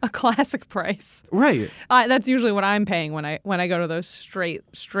chicken. A classic price. Right. That's usually what I'm paying when I go to those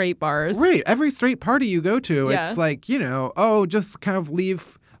straight bars. Right. Every straight party you go to, it's like, you know, oh, just kind of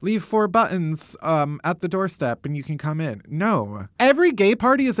leave 4 buttons at the doorstep and you can come in. No. Every gay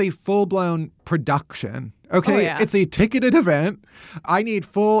party is a full-blown production. Okay, oh, yeah. It's a ticketed event. I need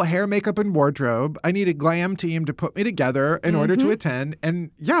full hair, makeup, and wardrobe. I need a glam team to put me together in order to attend.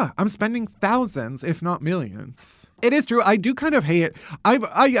 And yeah, I'm spending thousands, if not millions. It is true. I do kind of hate it.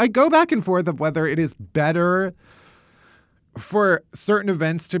 I go back and forth of whether it is better for certain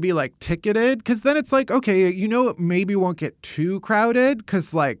events to be like ticketed, because then it's like, okay, you know, it maybe won't get too crowded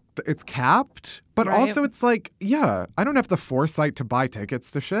because like it's capped, but also it's like, yeah, I don't have the foresight to buy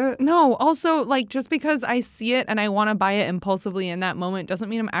tickets to shit. No, also like just because I see it and I want to buy it impulsively in that moment doesn't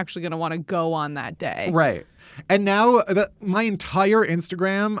mean I'm actually going to want to go on that day. Right. And now my entire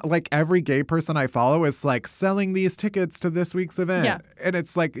Instagram, like every gay person I follow is like selling these tickets to this week's event. Yeah. And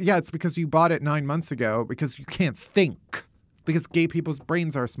it's like, yeah, it's because you bought it 9 months ago because you can't think. Because gay people's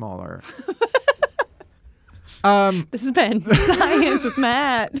brains are smaller. This has been Science with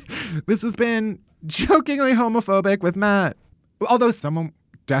Matt. This has been Jokingly Homophobic with Matt. Although someone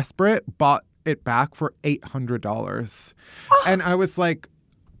desperate bought it back for $800. And I was like,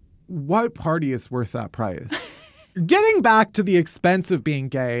 what party is worth that price? Getting back to the expense of being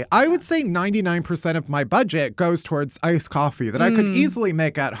gay, I would say 99% of my budget goes towards iced coffee that I could easily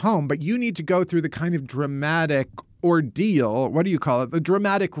make at home, but you need to go through the kind of dramatic ordeal, what do you call it? The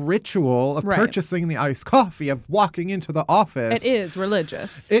dramatic ritual of purchasing the iced coffee, of walking into the office. It is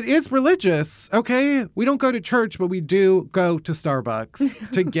religious. It is religious, okay? We don't go to church, but we do go to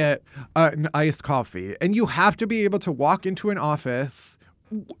Starbucks to get an iced coffee. And you have to be able to walk into an office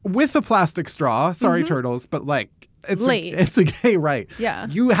with a plastic straw. Sorry, turtles, but like, it's a gay right. Yeah.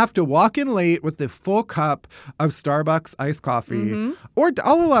 You have to walk in late with the full cup of Starbucks iced coffee. Or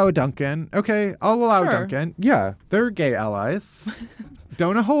I'll allow a Dunkin'. Okay, I'll allow a Dunkin'. Yeah, they're gay allies.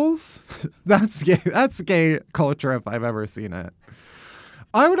 Donut holes? That's gay. That's gay culture if I've ever seen it.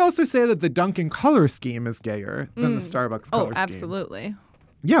 I would also say that the Dunkin' color scheme is gayer than the Starbucks color scheme. Oh, absolutely.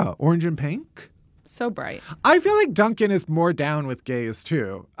 Yeah, orange and pink. So bright. I feel like Dunkin' is more down with gays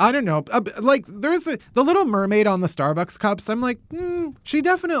too. I don't know. Like there's the Little Mermaid on the Starbucks cups. I'm like, she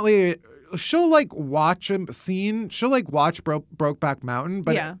definitely, she'll like watch a scene. She'll like watch Brokeback Mountain,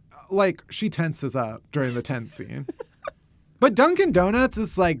 but like she tenses up during the tense scene. But Dunkin' Donuts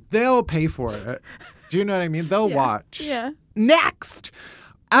is like, they'll pay for it. Do you know what I mean? They'll watch. Yeah. Next,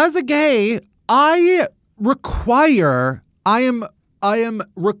 as a gay, I am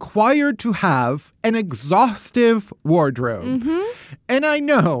required to have an exhaustive wardrobe. And I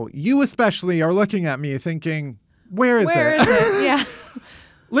know you especially are looking at me thinking, where is it? Yeah.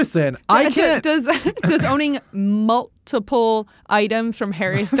 Listen, I can't. Does owning multiple items from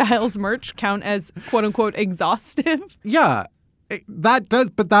Harry Styles merch count as quote unquote exhaustive? Yeah, that does.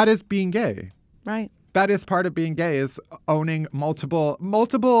 But that is being gay. Right. That is part of being gay, is owning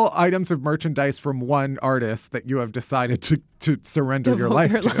multiple items of merchandise from one artist that you have decided to surrender your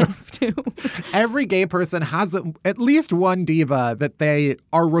life to. Every gay person has at least one diva that they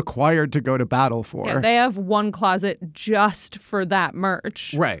are required to go to battle for. Yeah, they have one closet just for that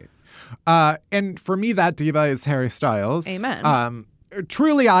merch. Right. And for me, that diva is Harry Styles. Amen.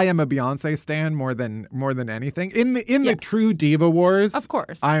 Truly, I am a Beyonce stan more than anything. In the true diva wars, of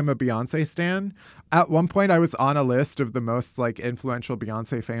course, I am a Beyonce stan. At one point, I was on a list of the most influential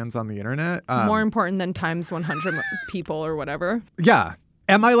Beyonce fans on the internet. More important than times 100 people or whatever. Yeah.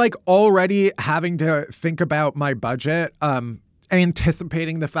 Am I already having to think about my budget?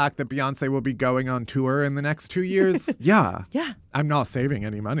 Anticipating the fact that Beyonce will be going on tour in the next 2 years? Yeah. Yeah. I'm not saving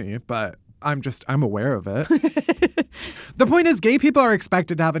any money, but I'm aware of it. The point is, gay people are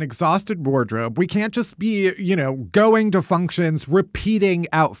expected to have an exhausted wardrobe. We can't just be, going to functions, repeating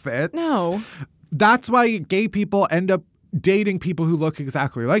outfits. No. That's why gay people end up dating people who look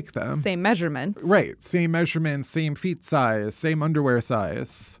exactly like them. Same measurements. Right. Same measurements, same feet size, same underwear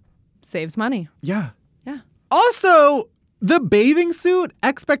size. Saves money. Yeah. Yeah. Also, the bathing suit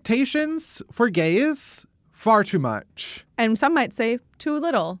expectations for gays, far too much. And some might say too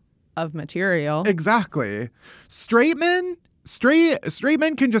little of material. Exactly. Straight men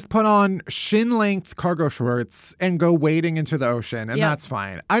can just put on shin-length cargo shorts and go wading into the ocean, and that's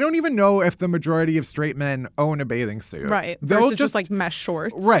fine. I don't even know if the majority of straight men own a bathing suit. Right. They'll Versus just mesh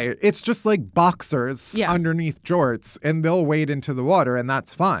shorts. Right. It's just boxers underneath jorts, and they'll wade into the water, and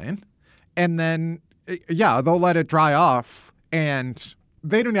that's fine. And then, they'll let it dry off, and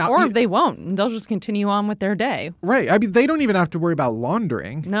they don't. Or they won't. They'll just continue on with their day. Right. I mean, they don't even have to worry about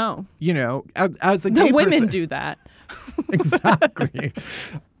laundering. No. As a gay the women person, do that. Exactly.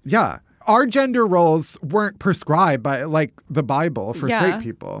 Yeah. Our gender roles weren't prescribed by the Bible for straight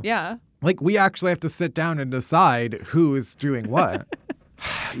people. Yeah. We actually have to sit down and decide who is doing what.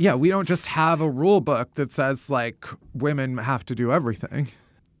 Yeah, we don't just have a rule book that says women have to do everything.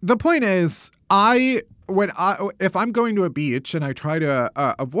 The point is, if I'm going to a beach, and I try to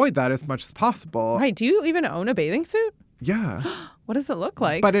avoid that as much as possible. Right. Do you even own a bathing suit? Yeah. What does it look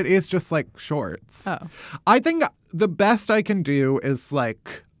like? But it is just shorts. Oh. I think the best I can do is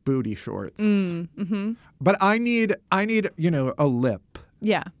booty shorts. Mm-hmm. But I need a lip.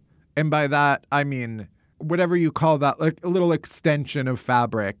 Yeah. And by that, I mean whatever you call that, a little extension of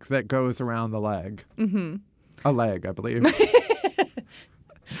fabric that goes around the leg. Mm-hmm. A leg, I believe.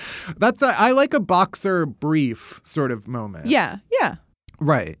 I like a boxer brief sort of moment. Yeah. Yeah.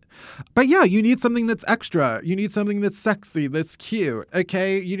 Right. But yeah, you need something that's extra. You need something that's sexy, that's cute.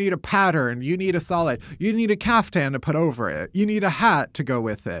 Okay. You need a pattern. You need a solid. You need a caftan to put over it. You need a hat to go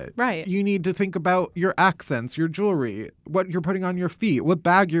with it. Right. You need to think about your accents, your jewelry, what you're putting on your feet, what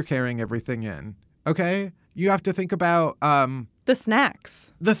bag you're carrying everything in. Okay. You have to think about the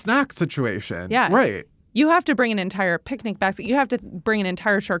snacks. The snack situation. Yeah. Right. You have to bring an entire picnic basket. You have to bring an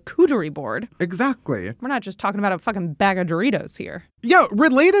entire charcuterie board. Exactly. We're not just talking about a fucking bag of Doritos here. Yeah,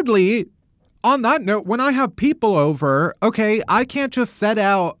 relatedly, on that note, when I have people over, okay, I can't just set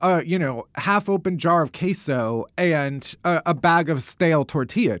out half-open jar of queso and a bag of stale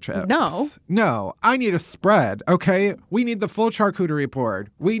tortilla chips. No, I need a spread, okay? We need the full charcuterie board.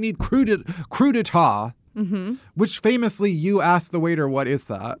 We need crudité. Mm-hmm. Which famously you asked the waiter, what is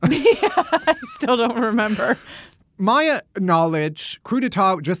that? Yeah, I still don't remember. My knowledge,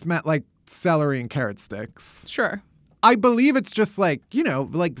 crudité just meant celery and carrot sticks. Sure. I believe it's just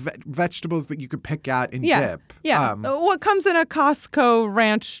vegetables that you could pick at and dip. Yeah. What comes in a Costco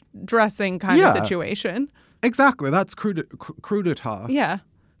ranch dressing kind of situation. Exactly. That's crudité. Yeah.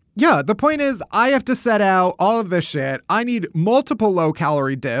 Yeah, the point is, I have to set out all of this shit. I need multiple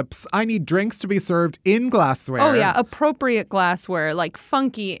low-calorie dips. I need drinks to be served in glassware. Oh, yeah, appropriate glassware,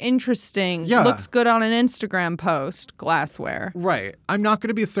 funky, interesting, looks good on an Instagram post glassware. Right. I'm not going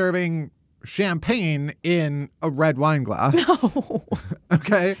to be serving champagne in a red wine glass. No.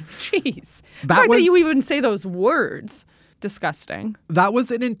 Okay? Jeez. The fact that you even say those words, disgusting. That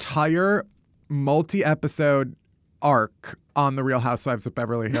was an entire multi-episode arc on The Real Housewives of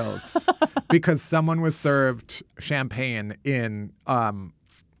Beverly Hills because someone was served champagne in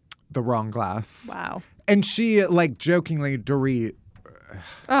the wrong glass. Wow. And she jokingly, Dorit.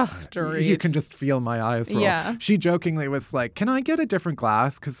 Oh, Dorit. You can just feel my eyes roll. Yeah. She jokingly was like, can I get a different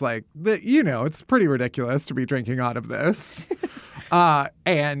glass? Because it's pretty ridiculous to be drinking out of this.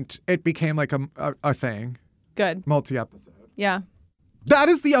 And it became a thing. Good. Multi-episode. Yeah. That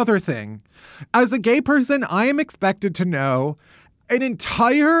is the other thing. As a gay person, I am expected to know an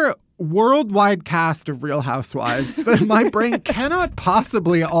entire worldwide cast of Real Housewives that my brain cannot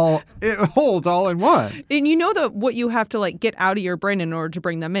possibly hold all in one. And you know that what you have to like get out of your brain in order to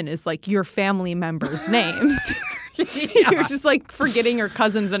bring them in is like your family members' names. You're just like forgetting your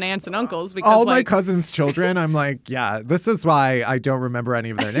cousins and aunts and uncles because all my cousins' children. I'm like, yeah, this is why I don't remember any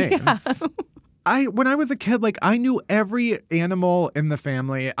of their names. When I was a kid, like I knew every animal in the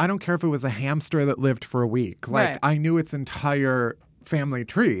family. I don't care if it was a hamster that lived for a week. Like I knew its entire family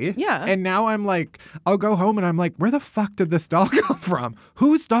tree. Yeah. And now I'm like, I'll go home and I'm like, where the fuck did this dog come from?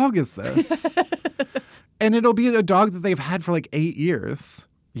 Whose dog is this? And it'll be a dog that they've had for like 8 years.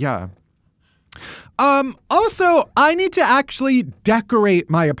 Yeah. Also, I need to actually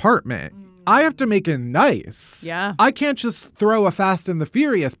decorate my apartment. I have to make it nice. Yeah. I can't just throw a Fast and the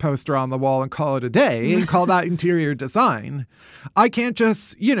Furious poster on the wall and call it a day and call that interior design. I can't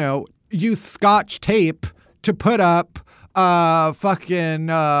just, use Scotch tape to put up fucking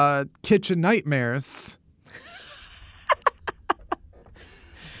kitchen nightmares.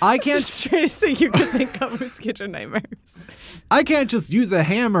 I can't. That's the straightest thing you can think of is kitchen nightmares. I can't just use a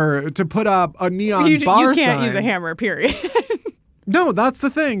hammer to put up a neon bar You can't sign. use a hammer, period. No, that's the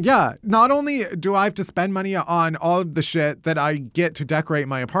thing. Yeah. Not only do I have to spend money on all of the shit that I get to decorate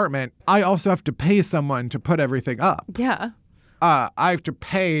my apartment, I also have to pay someone to put everything up. Yeah. I have to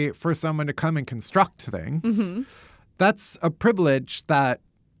pay for someone to come and construct things. Mm-hmm. That's a privilege that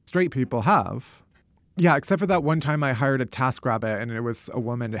straight people have. Yeah, except for that one time I hired a TaskRabbit and it was a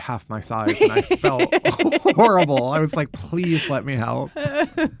woman half my size and I felt horrible. I was like, please let me help.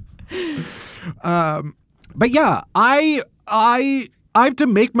 But yeah, I have to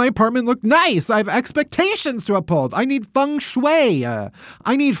make my apartment look nice. I have expectations to uphold. I need feng shui. I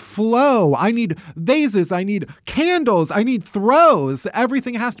need flow. I need vases. I need candles. I need throws.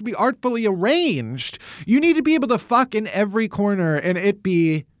 Everything has to be artfully arranged. You need to be able to fuck in every corner and it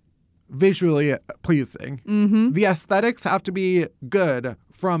be visually pleasing. Mm-hmm. The aesthetics have to be good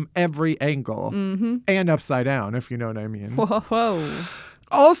from every angle and upside down, if you know what I mean. Whoa.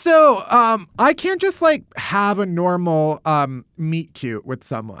 Also, I can't just like have a normal meet cute with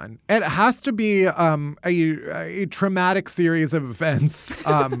someone. It has to be a traumatic series of events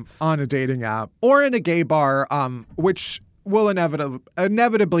on a dating app or in a gay bar, which will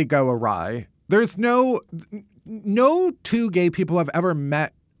inevitably go awry. There's no two gay people have ever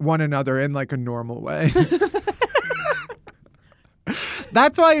met one another in like a normal way.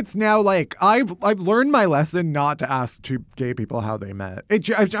 That's why it's now like I've learned my lesson not to ask two gay people how they met.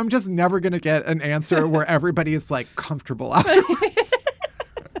 I'm just never going to get an answer where everybody is like comfortable afterwards.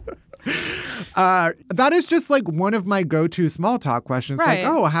 That is just like one of my go-to small talk questions. Right.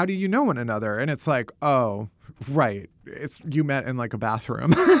 Like, oh, how do you know one another? And it's like, oh, right. You met in like a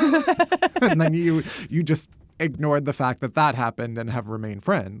bathroom. And then you just ignored the fact that happened and have remained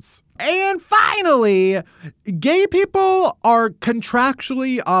friends. And finally, gay people are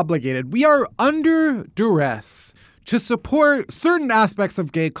contractually obligated. We are under duress to support certain aspects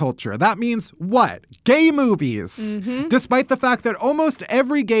of gay culture. That means what? Gay movies. Mm-hmm. Despite the fact that almost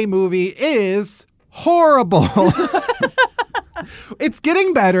every gay movie is horrible. It's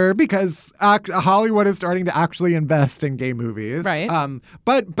getting better because Hollywood is starting to actually invest in gay movies. Right.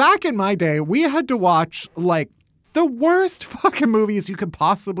 But back in my day, we had to watch like the worst fucking movies you could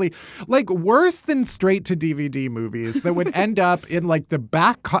possibly, like worse than straight to DVD movies that would end up in like the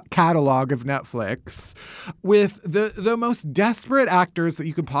back catalog of Netflix with the most desperate actors that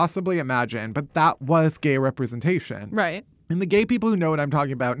you could possibly imagine. But that was gay representation. Right. And the gay people who know what I'm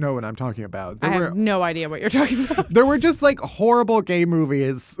talking about know what I'm talking about. I have no idea what you're talking about. There were just like horrible gay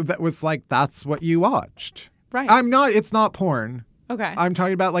movies that was like, that's what you watched. Right. It's not porn. Okay. I'm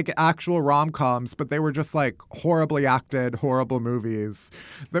talking about like actual rom-coms, but they were just like horribly acted, horrible movies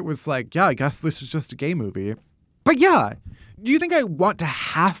that was like, yeah, I guess this is just a gay movie. But yeah, do you think I want to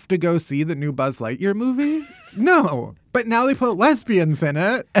have to go see the new Buzz Lightyear movie? No. But now they put lesbians in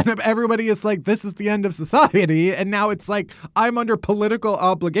it, and everybody is like, this is the end of society. And now it's like, I'm under political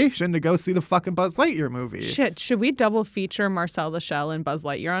obligation to go see the fucking Buzz Lightyear movie. Shit, should we double feature Marcel the Shell and Buzz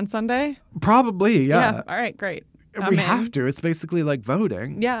Lightyear on Sunday? Probably, yeah. All right, great. We have to. It's basically like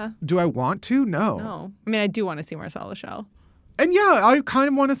voting. Yeah. Do I want to? No. No. I mean, I do want to see Marcel the Shell. And yeah, I kind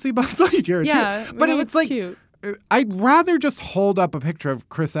of want to see Buzz Lightyear too. But it's like, cute. I'd rather just hold up a picture of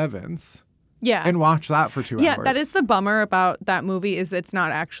Chris Evans. Yeah. And watch that for 2 hours. Yeah, that is the bummer about that movie is it's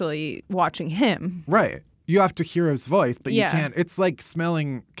not actually watching him. Right. You have to hear his voice, but you can't. It's like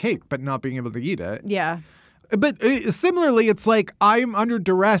smelling cake but not being able to eat it. Yeah. But similarly, it's like I'm under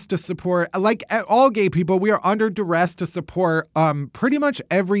duress to support, like all gay people, we are under duress to support pretty much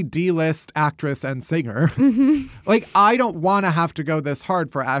every D-list actress and singer. Mm-hmm. Like, I don't want to have to go this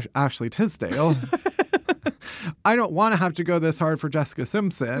hard for Ashley Tisdale. I don't want to have to go this hard for Jessica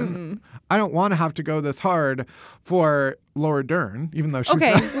Simpson. Mm-hmm. I don't want to have to go this hard for Laura Dern, even though she's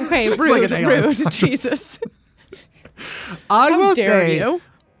okay, rude, Jesus. I will say, you?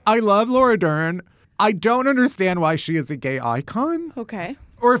 I love Laura Dern. I don't understand why she is a gay icon. Okay.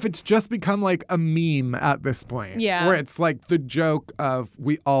 Or if it's just become like a meme at this point. Yeah. Where it's like the joke of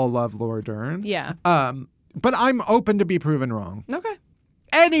we all love Laura Dern. Yeah. But I'm open to be proven wrong. Okay.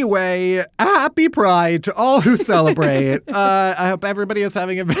 Anyway, happy Pride to all who celebrate. I hope everybody is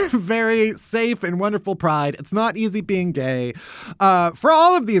having a very safe and wonderful Pride. It's not easy being gay. For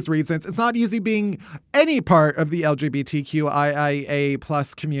all of these reasons, it's not easy being any part of the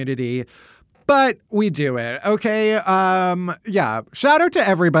LGBTQIA+ community. But we do it, okay? Yeah, shout out to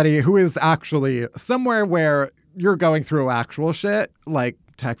everybody who is actually somewhere where you're going through actual shit, like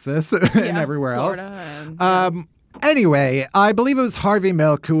Texas and everywhere Florida else. Anyway, I believe it was Harvey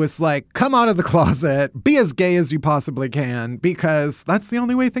Milk who was like, come out of the closet, be as gay as you possibly can, because that's the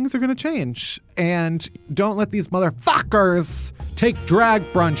only way things are going to change. And don't let these motherfuckers take drag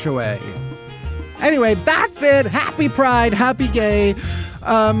brunch away. Anyway, that's it. Happy Pride, happy gay.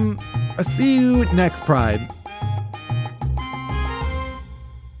 I'll see you next Pride.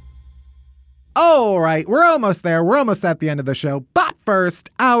 All right, we're almost there. We're almost at the end of the show. But first,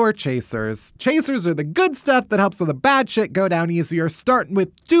 our chasers. Chasers are the good stuff that helps all the bad shit go down easier, starting with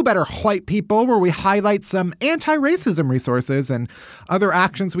Do Better White People, where we highlight some anti-racism resources and other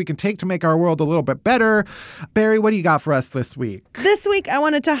actions we can take to make our world a little bit better. Barry, what do you got for us this week? This week, I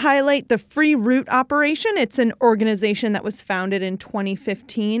wanted to highlight the Free Root Operation. It's an organization that was founded in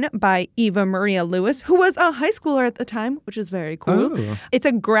 2015 by Eva Maria Lewis, who was a high schooler at the time, which is very cool. Oh. It's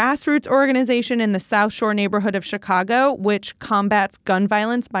a grassroots organization in the South Shore neighborhood of Chicago, which combats gun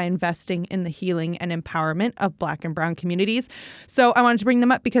violence by investing in the healing and empowerment of Black and Brown communities. So I wanted to bring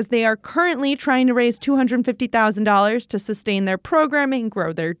them up because they are currently trying to raise $250,000 to sustain their programming,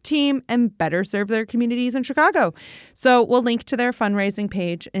 grow their team, and better serve their communities in Chicago. So we'll link to their fundraising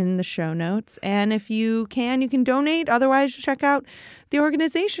page in the show notes. And if you can donate. Otherwise, check out the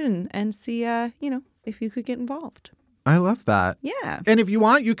organization and see, if you could get involved. I love that. Yeah. And if you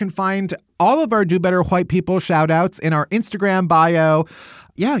want, you can find all of our Do Better White People shout outs in our Instagram bio.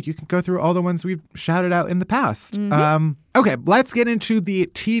 Yeah, you can go through all the ones we've shouted out in the past. Mm-hmm. Okay, let's get into the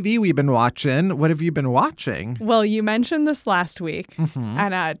TV we've been watching. What have you been watching? Well, you mentioned this last week,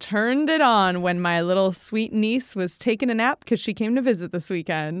 and I turned it on when my little sweet niece was taking a nap because she came to visit this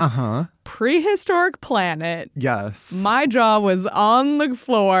weekend. Uh-huh. Prehistoric Planet. Yes. My jaw was on the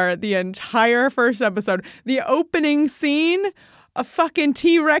floor the entire first episode. The opening scene, a fucking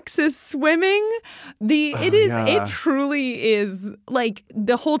T-Rex is swimming. It truly is, like,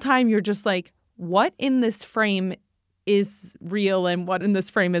 the whole time you're just like, what in this frame is real and what in this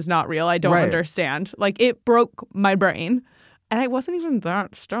frame is not real? I don't understand. Like, it broke my brain. And I wasn't even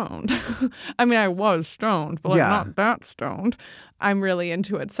that stoned. I mean, I was stoned, but not that stoned. I'm really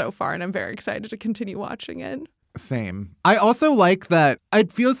into it so far, and I'm very excited to continue watching it. Same. I also like that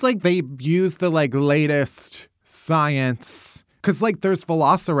it feels like they use the latest science. Because, there's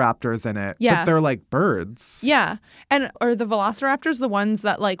velociraptors in it, but they're like birds. Yeah. And are the velociraptors the ones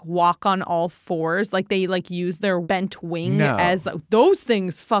that, walk on all fours? Like, they, use their bent wing as... Those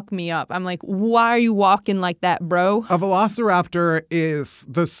things fuck me up. I'm like, why are you walking like that, bro? A velociraptor is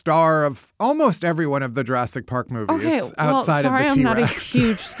the star of almost every one of the Jurassic Park movies outside of the T-Rex. I'm not a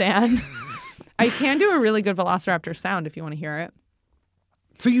huge stan. I can do a really good velociraptor sound if you want to hear it.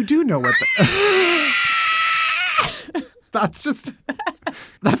 So you do know what That's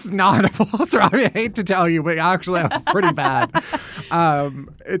not a velociraptor. I hate to tell you, but actually that was pretty bad.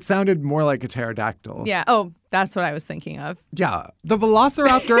 It sounded more like a pterodactyl. Yeah. Oh, that's what I was thinking of. Yeah. The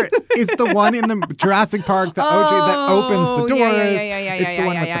velociraptor is the one in the Jurassic Park, the OG that opens the doors. It's the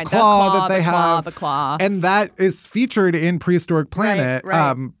one with the claw that they have. The claw. And that is featured in Prehistoric Planet,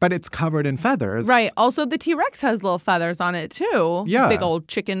 but it's covered in feathers. Right. Also, the T-Rex has little feathers on it, too. Yeah. Big old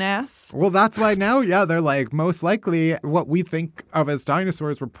chicken ass. Well, that's why now, they're most likely what we think of as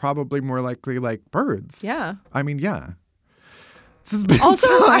dinosaurs were probably more likely like birds. Yeah. I mean, yeah. Also,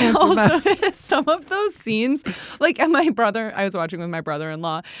 some of those scenes, and I was watching with my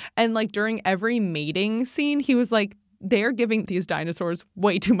brother-in-law, and during every mating scene, he was like, they're giving these dinosaurs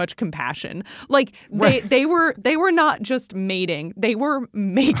way too much compassion. They were not just mating, they were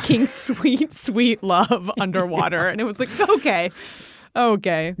making sweet, sweet love underwater. And it was like, okay.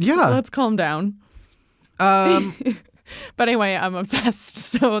 Yeah. Let's calm down. But anyway, I'm obsessed.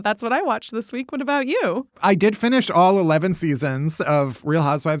 So that's what I watched this week. What about you? I did finish all 11 seasons of Real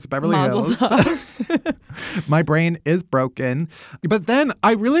Housewives of Beverly Mazel Hills. tov. My brain is broken. But then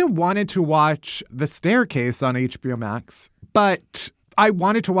I really wanted to watch The Staircase on HBO Max, but I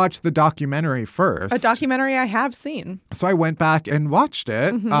wanted to watch the documentary first. A documentary I have seen. So I went back and watched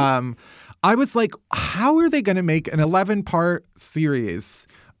it. I was like, how are they going to make an 11-part series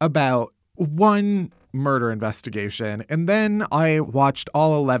about one murder investigation? And then I watched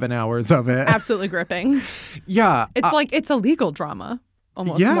all 11 hours of it. Absolutely gripping. Yeah. It's like it's a legal drama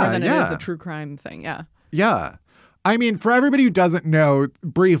almost Yeah, more than it is yeah. a true crime thing. Yeah. Yeah. I mean, for everybody who doesn't know,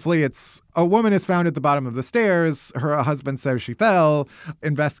 briefly, it's a woman is found at the bottom of the stairs. Her husband says she fell.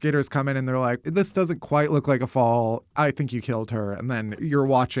 Investigators come in and they're like, this doesn't quite look like a fall. I think you killed her. And then you're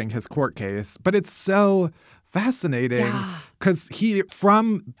watching his court case. But it's so fascinating because he,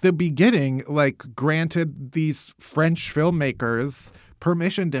 from the beginning, like granted these French filmmakers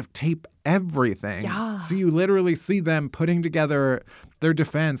permission to tape everything. Yeah. So you literally see them putting together their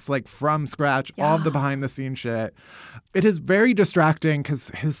defense like from scratch, all the behind the scenes shit. It is very distracting because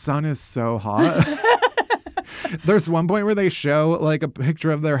his son is so hot. There's one point where they show like a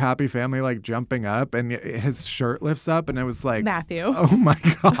picture of their happy family like jumping up and his shirt lifts up and it was like, Matthew. oh my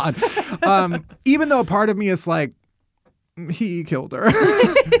God. Even though part of me is like, he killed her.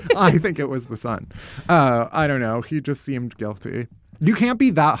 I think it was the son. I don't know. He just seemed guilty. You can't be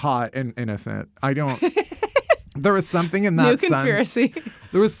that hot and innocent. I don't. There was something in that New conspiracy.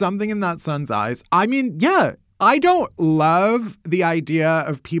 There was something in that son's eyes. I mean, yeah, I don't love the idea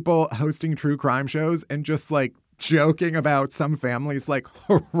of people hosting true crime shows and just like joking about some family's like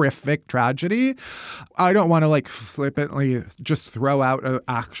horrific tragedy. I don't want to like flippantly just throw out an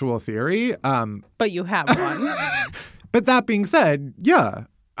actual theory. But you have one. But that being said, yeah,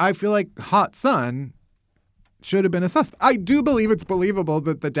 I feel like hot son should have been a suspect. I do believe it's believable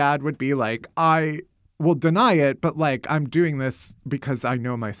that the dad would be like, I will deny it, but like I'm doing this because I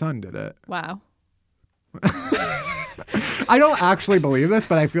know my son did it. Wow. I don't actually believe this,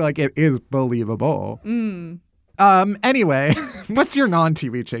 but I feel like it is believable. Anyway, what's your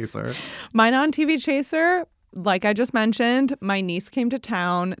non-TV chaser? My non-TV chaser, like I just mentioned, my niece came to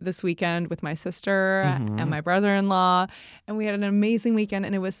town this weekend with my sister and my brother-in-law, and we had an amazing weekend,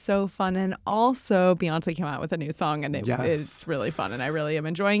 and it was so fun. And also, Beyonce came out with a new song, and it's really fun, and I really am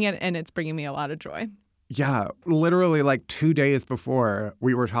enjoying it, and it's bringing me a lot of joy. Yeah, literally like 2 days before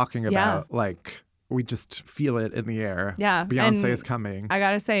we were talking about like we just feel it in the air. Yeah. Beyonce is coming. I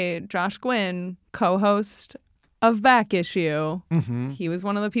gotta say, Josh Gwynn, co-host of Back Issue, he was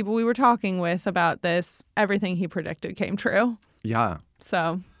one of the people we were talking with about this. Everything he predicted came true. Yeah.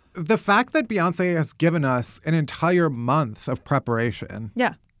 So the fact that Beyonce has given us an entire month of preparation.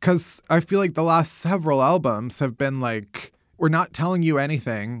 yeah. Because I feel like the last several albums have been like, we're not telling you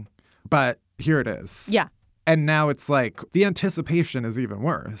anything, but here it is. Yeah. And now it's like the anticipation is even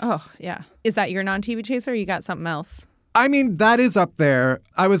worse. Oh, yeah. Is that your non-TV chaser or you got something else? I mean, that is up there.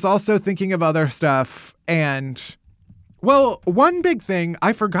 I was also thinking of other stuff. And, well, one big thing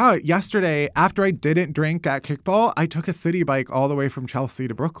I forgot yesterday after I didn't drink at Kickball, I took a city bike all the way from Chelsea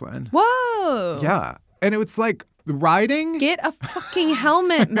to Brooklyn. Whoa. Yeah. And it was like riding. Get a fucking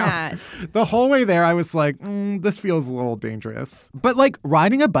helmet, Matt. The whole way there, I was like, this feels a little dangerous. But like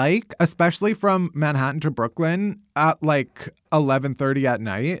riding a bike, especially from Manhattan to Brooklyn at like 11:30 at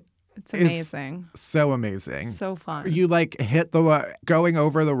night. It's amazing. So amazing. So fun. You like hit the going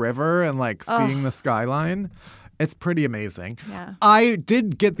over the river and like seeing the skyline. It's pretty amazing. Yeah. I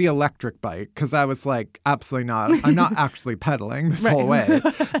did get the electric bike because I was like, absolutely not. I'm not actually pedaling this whole way.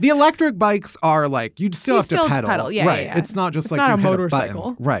 The electric bikes are like, you still have to pedal. Yeah, right. yeah. It's not just It's like not you a hit motorcycle. A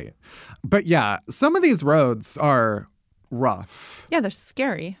button. Right. But yeah, some of these roads are rough. Yeah, they're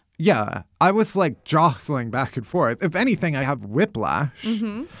scary. Yeah. I was like jostling back and forth. If anything, I have whiplash.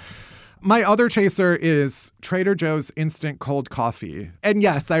 My other chaser is Trader Joe's instant cold coffee. And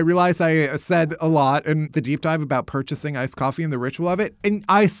yes, I realize I said a lot in the deep dive about purchasing iced coffee and the ritual of it. And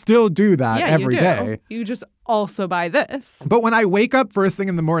I still do that every day. You just also buy this. But when I wake up first thing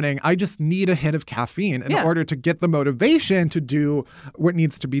in the morning, I just need a hit of caffeine in order to get the motivation to do what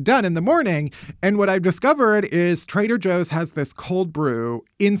needs to be done in the morning. And what I've discovered is Trader Joe's has this cold brew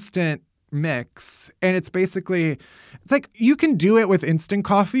instant mix, and it's basically, it's like you can do it with instant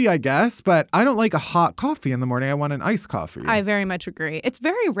coffee, I guess, but I don't like a hot coffee in the morning. I want an iced coffee. I very much agree. It's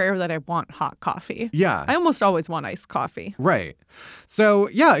very rare that I want hot coffee. Yeah. I almost always want iced coffee. Right. So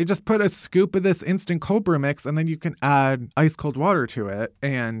yeah, you just put a scoop of this instant cold brew mix and then you can add ice cold water to it.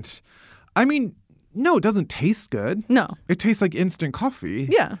 And I mean, No, it doesn't taste good. No. It tastes like instant coffee.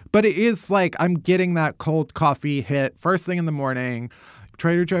 Yeah. But it is like I'm getting that cold coffee hit first thing in the morning.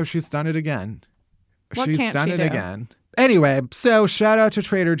 Trader Joe, she's done it again. What She's can't done she it do? again. Anyway, so shout out to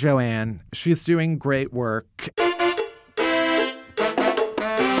Trader Joanne. She's doing great work.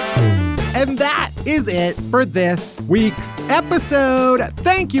 And that is it for this week's episode.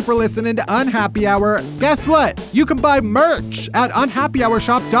 Thank you for listening to Unhappy Hour. Guess what? You can buy merch at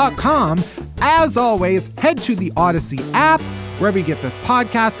unhappyhourshop.com. As always, head to the Odyssey app, wherever you get this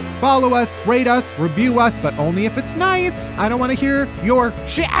podcast. Follow us, rate us, review us, but only if it's nice. I don't want to hear your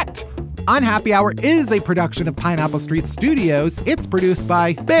shit. Unhappy Hour is a production of Pineapple Street Studios. It's produced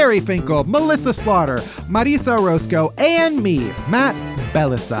by Barry Finkel, Melissa Slaughter, Marisa Orozco, and me, Matt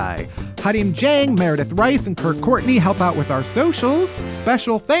Belisai. Hadim Jang, Meredith Rice, and Kirk Courtney help out with our socials.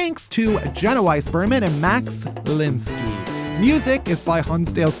 Special thanks to Jenna Weiss-Berman and Max Linsky. Music is by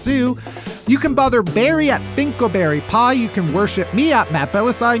Hunsdale Sue. You can bother Barry at Finkelberry Pie. You can worship me at Matt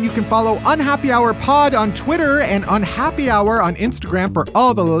Belisai. And you can follow Unhappy Hour Pod on Twitter and Unhappy Hour on Instagram for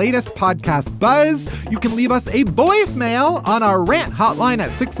all the latest podcast buzz. You can leave us a voicemail on our rant hotline at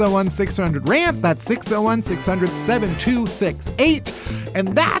 601-600-RANT. That's 601-600-7268. And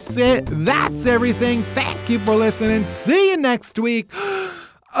that's it. That's everything. Thank you for listening. See you next week.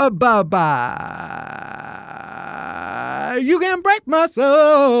 Bye-bye. You can break my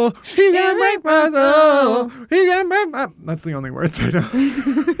soul. You can break my soul. You can break my... That's the only words I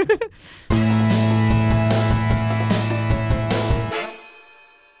know.